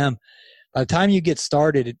 8 a.m. By the time you get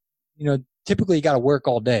started, typically you got to work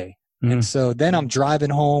all day. And so then I'm driving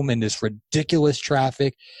home in this ridiculous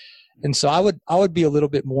traffic. And so I would be a little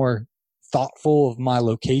bit more thoughtful of my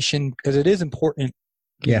location, because it is important.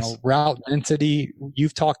 Yes. Route density.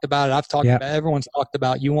 You've talked about it. I've talked about it. Everyone's talked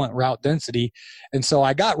about, you want route density. And so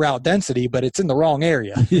I got route density, but it's in the wrong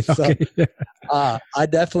area. So I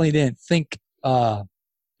definitely didn't think, or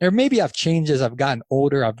maybe I've changed as I've gotten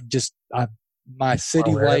older. My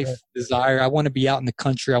city life desire. I want to be out in the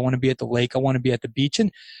country. I want to be at the lake. I want to be at the beach.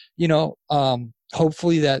 And,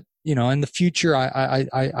 hopefully that, in the future,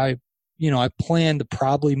 I plan to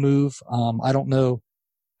probably move. I don't know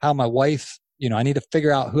how my wife, I need to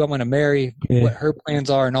figure out who I'm going to marry, what her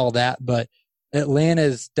plans are and all that. But Atlanta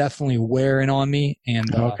is definitely wearing on me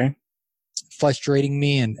and frustrating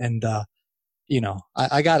me. And I don't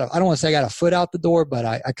want to say I got a foot out the door, but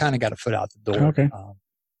I kind of got a foot out the door. Okay.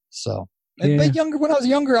 But when I was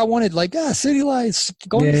younger, I wanted city lights,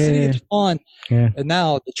 going to the city is fun. Yeah. And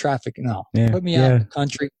now the traffic, put me out in the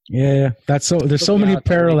country. Yeah. There's so many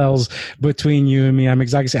parallels between you and me. I'm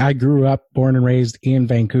exactly the same. I grew up, born and raised in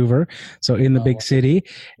Vancouver. So in the big city.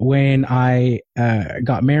 When I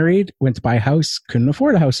got married, went to buy a house, couldn't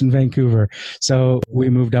afford a house in Vancouver. So we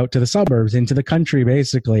moved out to the suburbs, into the country,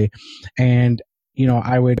 basically. And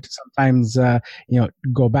I would sometimes,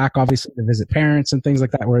 go back, obviously, to visit parents and things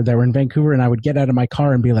like that where they were in Vancouver. And I would get out of my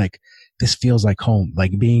car and be like, this feels like home,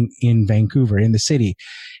 like being in Vancouver, in the city.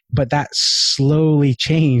 But that slowly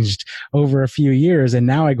changed over a few years. And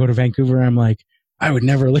now I go to Vancouver and I'm like, I would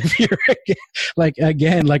never live here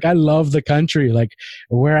again. I love the country. Like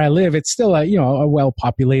where I live, it's still a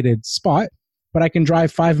well-populated spot, but I can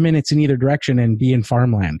drive 5 minutes in either direction and be in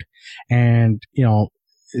farmland and,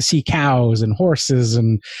 see cows and horses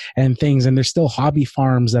and things. And there's still hobby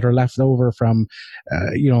farms that are left over from,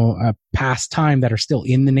 a past time that are still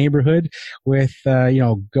in the neighborhood with,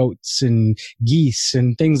 goats and geese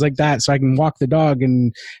and things like that. So I can walk the dog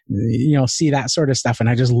and, see that sort of stuff. And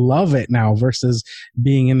I just love it now versus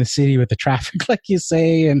being in the city with the traffic, like you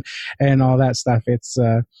say, and all that stuff. It's,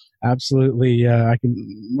 absolutely,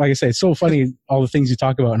 like I say, it's so funny, all the things you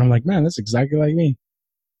talk about. And I'm like, man, that's exactly like me.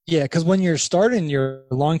 Yeah, because when you're starting your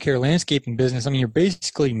lawn care landscaping business, you're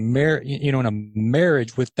basically in a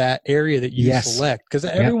marriage with that area that you select. Because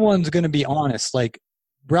everyone's going to be honest. Like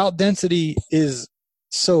route density is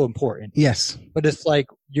so important. Yes, but it's like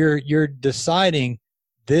you're deciding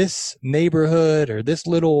this neighborhood or this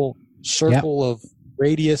little circle of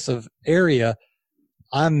radius of area.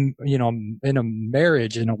 I'm in a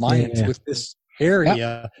marriage, an alliance with this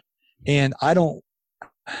area, and I don't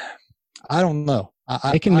know.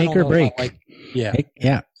 It can make or break.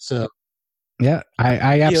 So,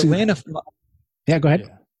 I absolutely. Atlanta, go ahead.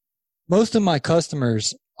 Yeah. Most of my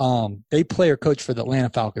customers, they play or coach for the Atlanta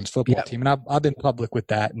Falcons football team, and I've been public with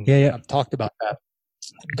that, and I've talked about that.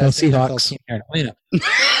 Go Seahawks. Team here in Atlanta.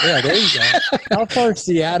 Yeah, there you go. How far is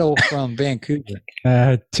Seattle from Vancouver?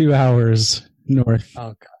 2 hours north.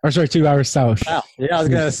 Okay. Or sorry, 2 hours south. Wow. Yeah, I was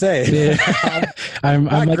gonna say. I'm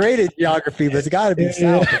not great at geography, but it's got to be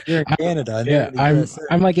south if you're in Canada.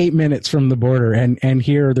 I'm like 8 minutes from the border, and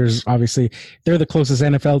here there's obviously they're the closest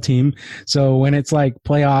NFL team. So when it's like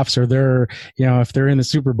playoffs or they're if they're in the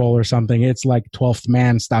Super Bowl or something, it's like 12th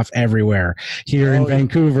man stuff everywhere. Here in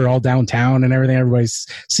Vancouver, all downtown and everything, everybody's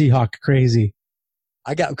Seahawk crazy.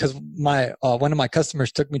 Because my one of my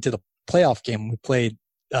customers took me to the playoff game. We played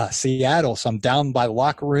Seattle, so I'm down by the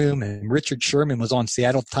locker room, and Richard Sherman was on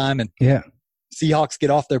Seattle time, and Seahawks get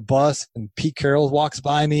off their bus, and Pete Carroll walks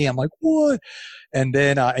by me. I'm like, what? And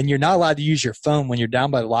then and you're not allowed to use your phone when you're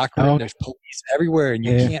down by the locker room. There's police everywhere, and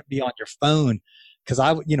you can't be on your phone. Because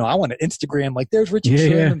I want to Instagram, like there's Richard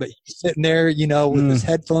Sherman, but he's sitting there, with his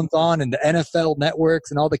headphones on, and the NFL networks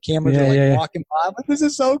and all the cameras are walking by. I'm like, this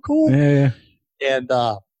is so cool. And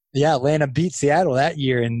Atlanta beat Seattle that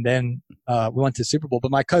year, and then we went to the Super Bowl.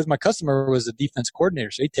 But my customer was a defense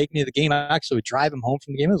coordinator, so he'd take me to the game. I actually would drive him home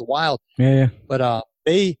from the game. It was wild. But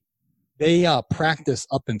they practice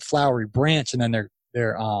up in Flowery Branch, and then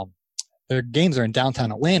their games are in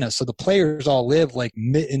downtown Atlanta. So the players all live like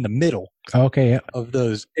in the middle of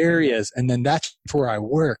those areas, and then that's where I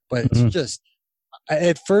work. But it's just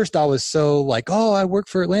at first I was so like, oh, I work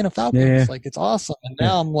for Atlanta Falcons. Like, it's awesome. And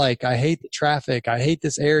now I'm like, I hate the traffic. I hate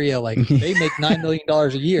this area. Like, they make $9 million a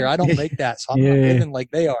year. I don't make that. So I'm not living like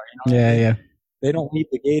they are. They don't leave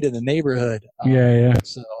the gate of the neighborhood.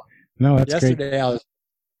 So no, that's yesterday great. I was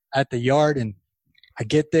at the yard, and I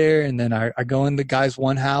get there and then I go in the guy's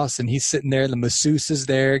one house and he's sitting there. The masseuse is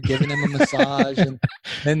there giving him a massage, and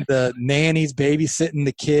then the nanny's babysitting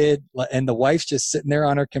the kid, and the wife's just sitting there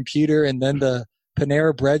on her computer. And then the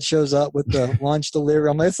Panera Bread shows up with the lunch delivery.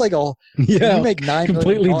 I'm like, it's like you make $9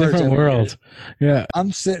 completely million different world. Yeah,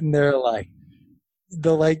 I'm sitting there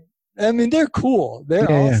I mean, they're cool. They're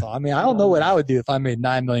awesome. I mean, I don't know what I would do if I made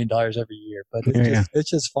 $9 million every year, but it's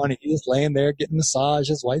just funny. He's laying there getting massage.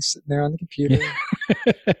 His wife's sitting there on the computer,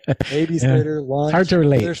 babysitter, lunch. Hard to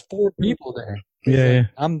relate. There's 4 people there. Yeah.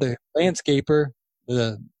 I'm the landscaper,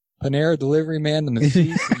 the Panera delivery man, the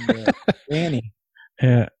masseuse, and the nanny.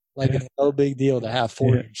 Yeah. Like it's no big deal to have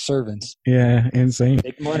 4 servants. Yeah, insane.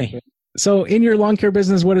 Make money. So in your lawn care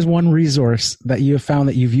business, what is one resource that you have found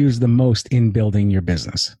that you've used the most in building your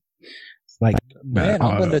business? Like, man,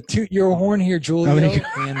 I'm going to toot your horn here, Julio.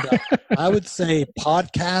 And I would say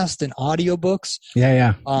podcast and audiobooks.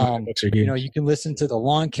 Yeah. Audiobooks are huge. You know, you can listen to the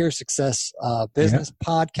Lawn Care Success Business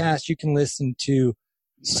podcast. You can listen to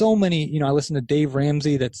so many, you know, I listen to Dave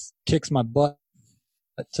Ramsey that kicks my butt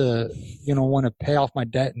to, you know, want to pay off my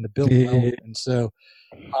debt and to build wealth. And so,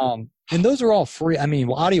 and those are all free. I mean,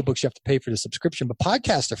 well, audiobooks, you have to pay for the subscription, but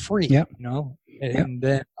podcasts are free, you know? And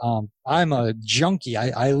then, I'm a junkie.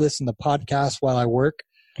 I listen to podcasts while I work.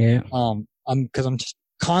 Yeah. Cause I'm just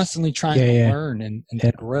constantly trying to learn and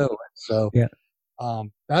to grow. So,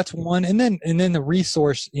 that's one. And then the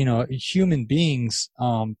resource, you know, human beings,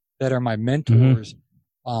 that are my mentors,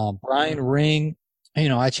 Brian Ring, you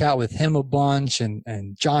know, I chat with him a bunch,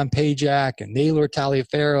 and John Pajak and Naylor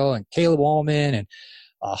Taliaferro and Caleb Allman and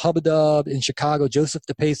Hubadub in Chicago, Joseph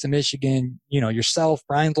DePace in Michigan, you know, yourself,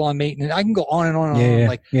 Brian's Lawn Maintenance. I can go on and on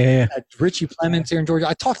and on. Richie Plemons here in Georgia.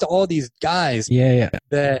 I talk to all these guys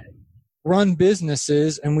that run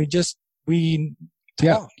businesses, and we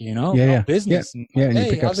talk, you know, about business. And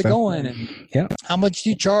hey, how's it going? And how much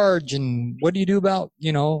do you charge? And what do you do about,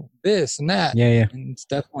 you know, this and that? And it's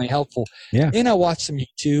definitely helpful. And I watch some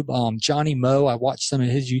YouTube. Johnny Moe, I watched some of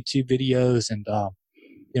his YouTube videos, and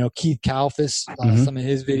you know, Keith Kalfas, some of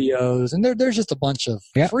his videos, and there's just a bunch of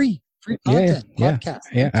free content, podcasts.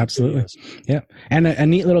 Yeah, absolutely. Videos. Yeah. And a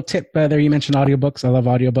neat little tip there, you mentioned audiobooks. I love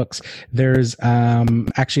audiobooks. There's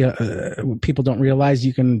actually, people don't realize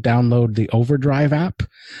you can download the Overdrive app,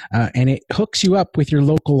 and it hooks you up with your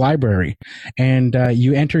local library. And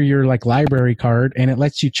you enter your like library card, and it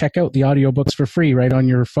lets you check out the audiobooks for free right on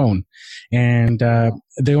your phone. And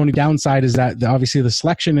the only downside is that obviously the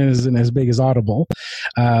selection isn't as big as Audible,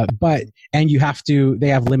 and they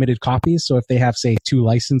have limited copies. So if they have, say, 2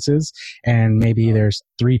 licenses and maybe there's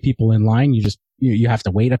 3 people in line, you have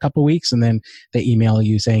to wait a couple weeks, and then they email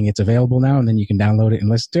you saying it's available now, and then you can download it and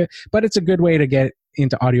listen to it. But it's a good way to get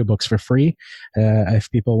into audiobooks for free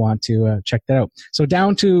if people want to check that out. So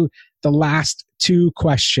down to the last 2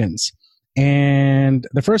 questions. And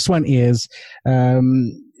the first one is,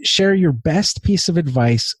 share your best piece of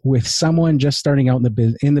advice with someone just starting out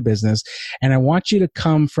in the business. And I want you to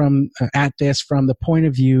come at this from the point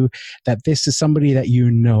of view that this is somebody that you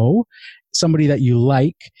know, somebody that you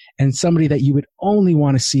like, and somebody that you would only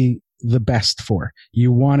want to see the best for.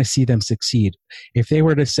 You want to see them succeed. If they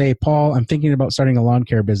were to say, Paul, I'm thinking about starting a lawn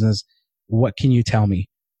care business, what can you tell me?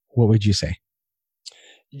 What would you say?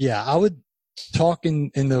 Yeah, I would talk in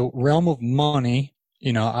the realm of money.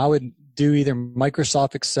 You know, I would do either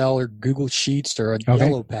Microsoft Excel or Google Sheets or a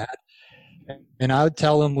yellow pad. And I would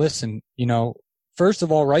tell them, listen, you know, first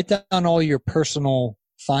of all, write down all your personal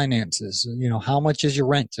finances. You know, how much is your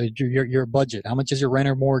rent, your budget? How much is your rent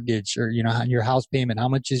or mortgage, or, you know, your house payment? How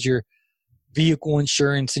much is your vehicle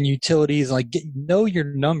insurance and utilities? Like, know your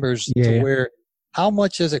numbers to where, how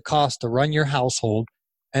much does it cost to run your household?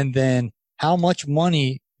 And then how much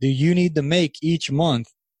money do you need to make each month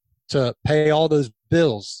to pay all those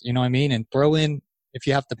bills? You know what I mean? And throw in, if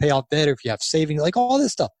you have to pay off debt or if you have savings, like all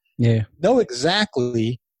this stuff. Know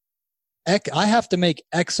exactly, I have to make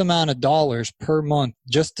X amount of dollars per month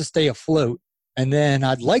just to stay afloat. And then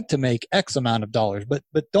I'd like to make X amount of dollars, but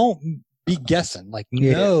don't be guessing. Like,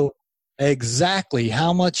 know exactly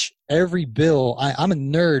how much every bill. I'm a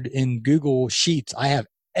nerd in Google Sheets. I have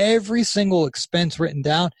every single expense written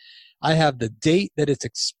down. I have the date that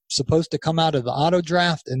it's supposed to come out of the auto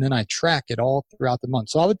draft, and then I track it all throughout the month.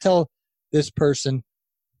 So I would tell this person,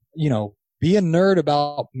 you know, be a nerd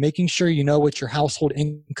about making sure you know what your household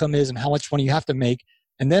income is and how much money you have to make.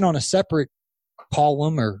 And then on a separate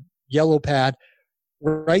column or yellow pad,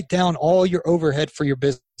 write down all your overhead for your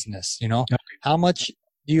business. You know, how much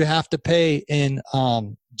do you have to pay in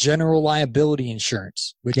general liability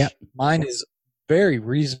insurance, which mine is very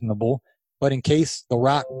reasonable. But in case the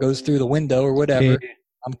rock goes through the window or whatever,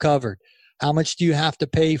 I'm covered. How much do you have to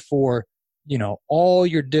pay for, all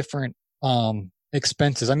your different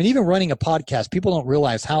expenses? I mean, even running a podcast, people don't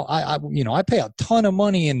realize how I pay a ton of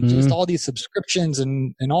money and just all these subscriptions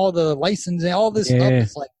and all the licensing, all this stuff.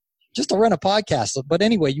 It's like just to run a podcast. But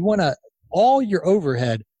anyway, you want all your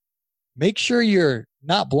overhead, make sure you're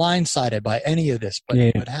not blindsided by any of this,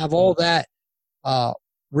 but have all that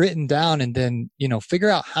written down, and then, figure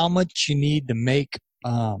out how much you need to make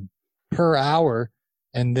per hour,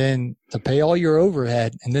 and then to pay all your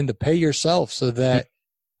overhead, and then to pay yourself, so that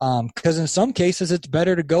because in some cases it's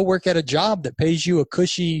better to go work at a job that pays you a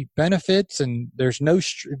cushy benefits, and there's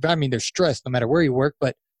there's stress no matter where you work,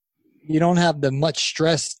 but you don't have the much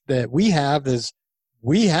stress that we have. Is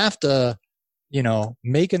we have to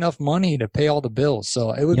make enough money to pay all the bills.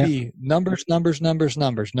 So it would be numbers.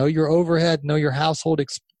 Know your overhead, know your household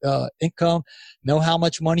income, know how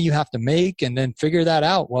much money you have to make, and then figure that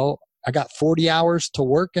out. Well, I got 40 hours to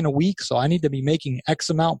work in a week, so I need to be making X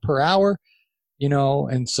amount per hour,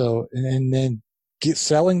 and then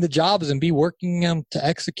selling the jobs and be working them to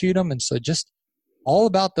execute them. And so just all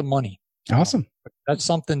about the money. Awesome. That's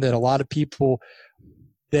something that a lot of people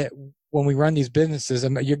that when we run these businesses,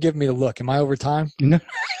 you're giving me a look. Am I over time? No,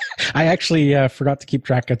 I actually forgot to keep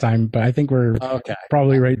track of time, but I think we're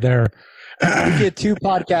probably right there. We get two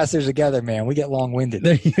podcasters together, man. We get long-winded.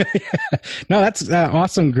 No, that's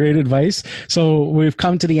awesome. Great advice. So we've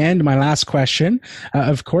come to the end. My last question,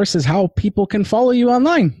 of course, is how people can follow you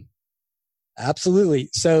online. Absolutely.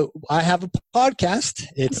 So I have a podcast.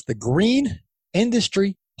 It's the Green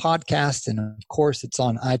Industry Podcast, and of course it's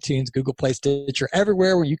on iTunes, Google Play, Stitcher,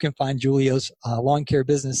 everywhere where you can find Julio's Lawn Care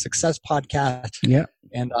Business Success Podcast.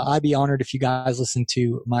 And I'd be honored if you guys listen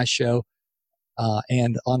to my show.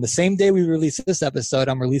 And on the same day we release this episode,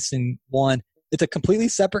 I'm releasing one. It's a completely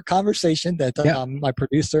separate conversation that my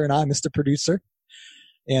producer and I, Mr. Producer,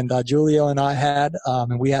 and Julio and I had,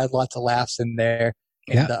 and we had lots of laughs in there.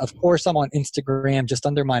 And of course I'm on Instagram just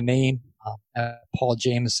under my name, Paul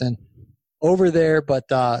Jameson, over there,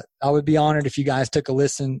 but I would be honored if you guys took a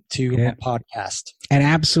listen to my podcast. And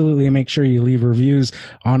absolutely make sure you leave reviews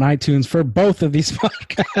on iTunes for both of these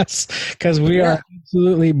podcasts, because we are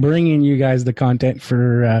absolutely bringing you guys the content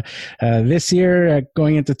for this year.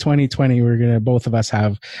 Going into 2020, we're going to, both of us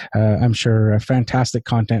have, I'm sure, fantastic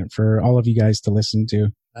content for all of you guys to listen to.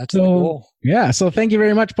 That's cool. Yeah. So thank you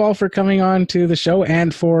very much, Paul, for coming on to the show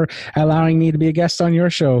and for allowing me to be a guest on your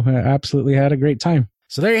show. I absolutely had a great time.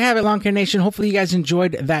 So there you have it, Lawn Care Nation. Hopefully you guys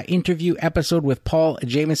enjoyed that interview episode with Paul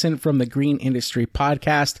Jameson from the Green Industry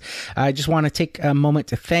Podcast. I just want to take a moment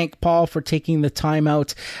to thank Paul for taking the time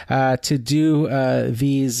out to do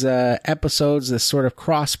these episodes, this sort of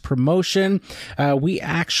cross promotion. We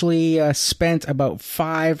actually spent about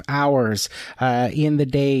 5 hours in the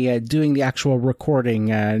day doing the actual recording,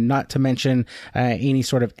 not to mention any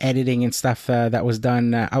sort of editing and stuff that was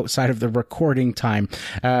done outside of the recording time.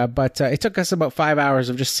 But it took us about 5 hours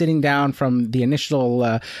of just sitting down from the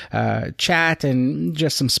initial chat and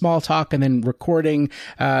just some small talk, and then recording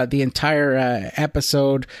the entire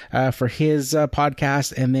episode for his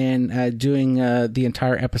podcast, and then doing the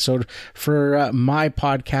entire episode for my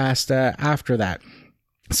podcast after that.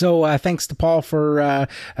 So thanks to Paul for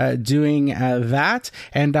doing that,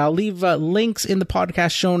 and I'll leave links in the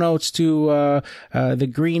podcast show notes to the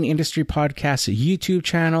Green Industry Podcast YouTube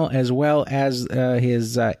channel, as well as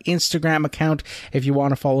his Instagram account if you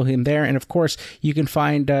want to follow him there. And of course, you can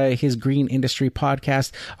find his Green Industry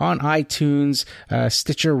Podcast on iTunes,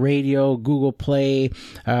 Stitcher Radio, Google Play,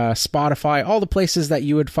 Spotify, all the places that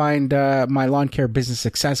you would find my Lawn Care Business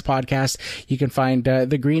Success Podcast. You can find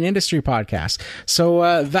the Green Industry Podcast.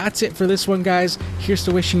 So that's it for this one, guys. Here's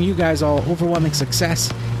to wishing you guys all overwhelming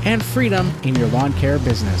success and freedom in your lawn care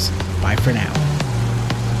business. Bye for now.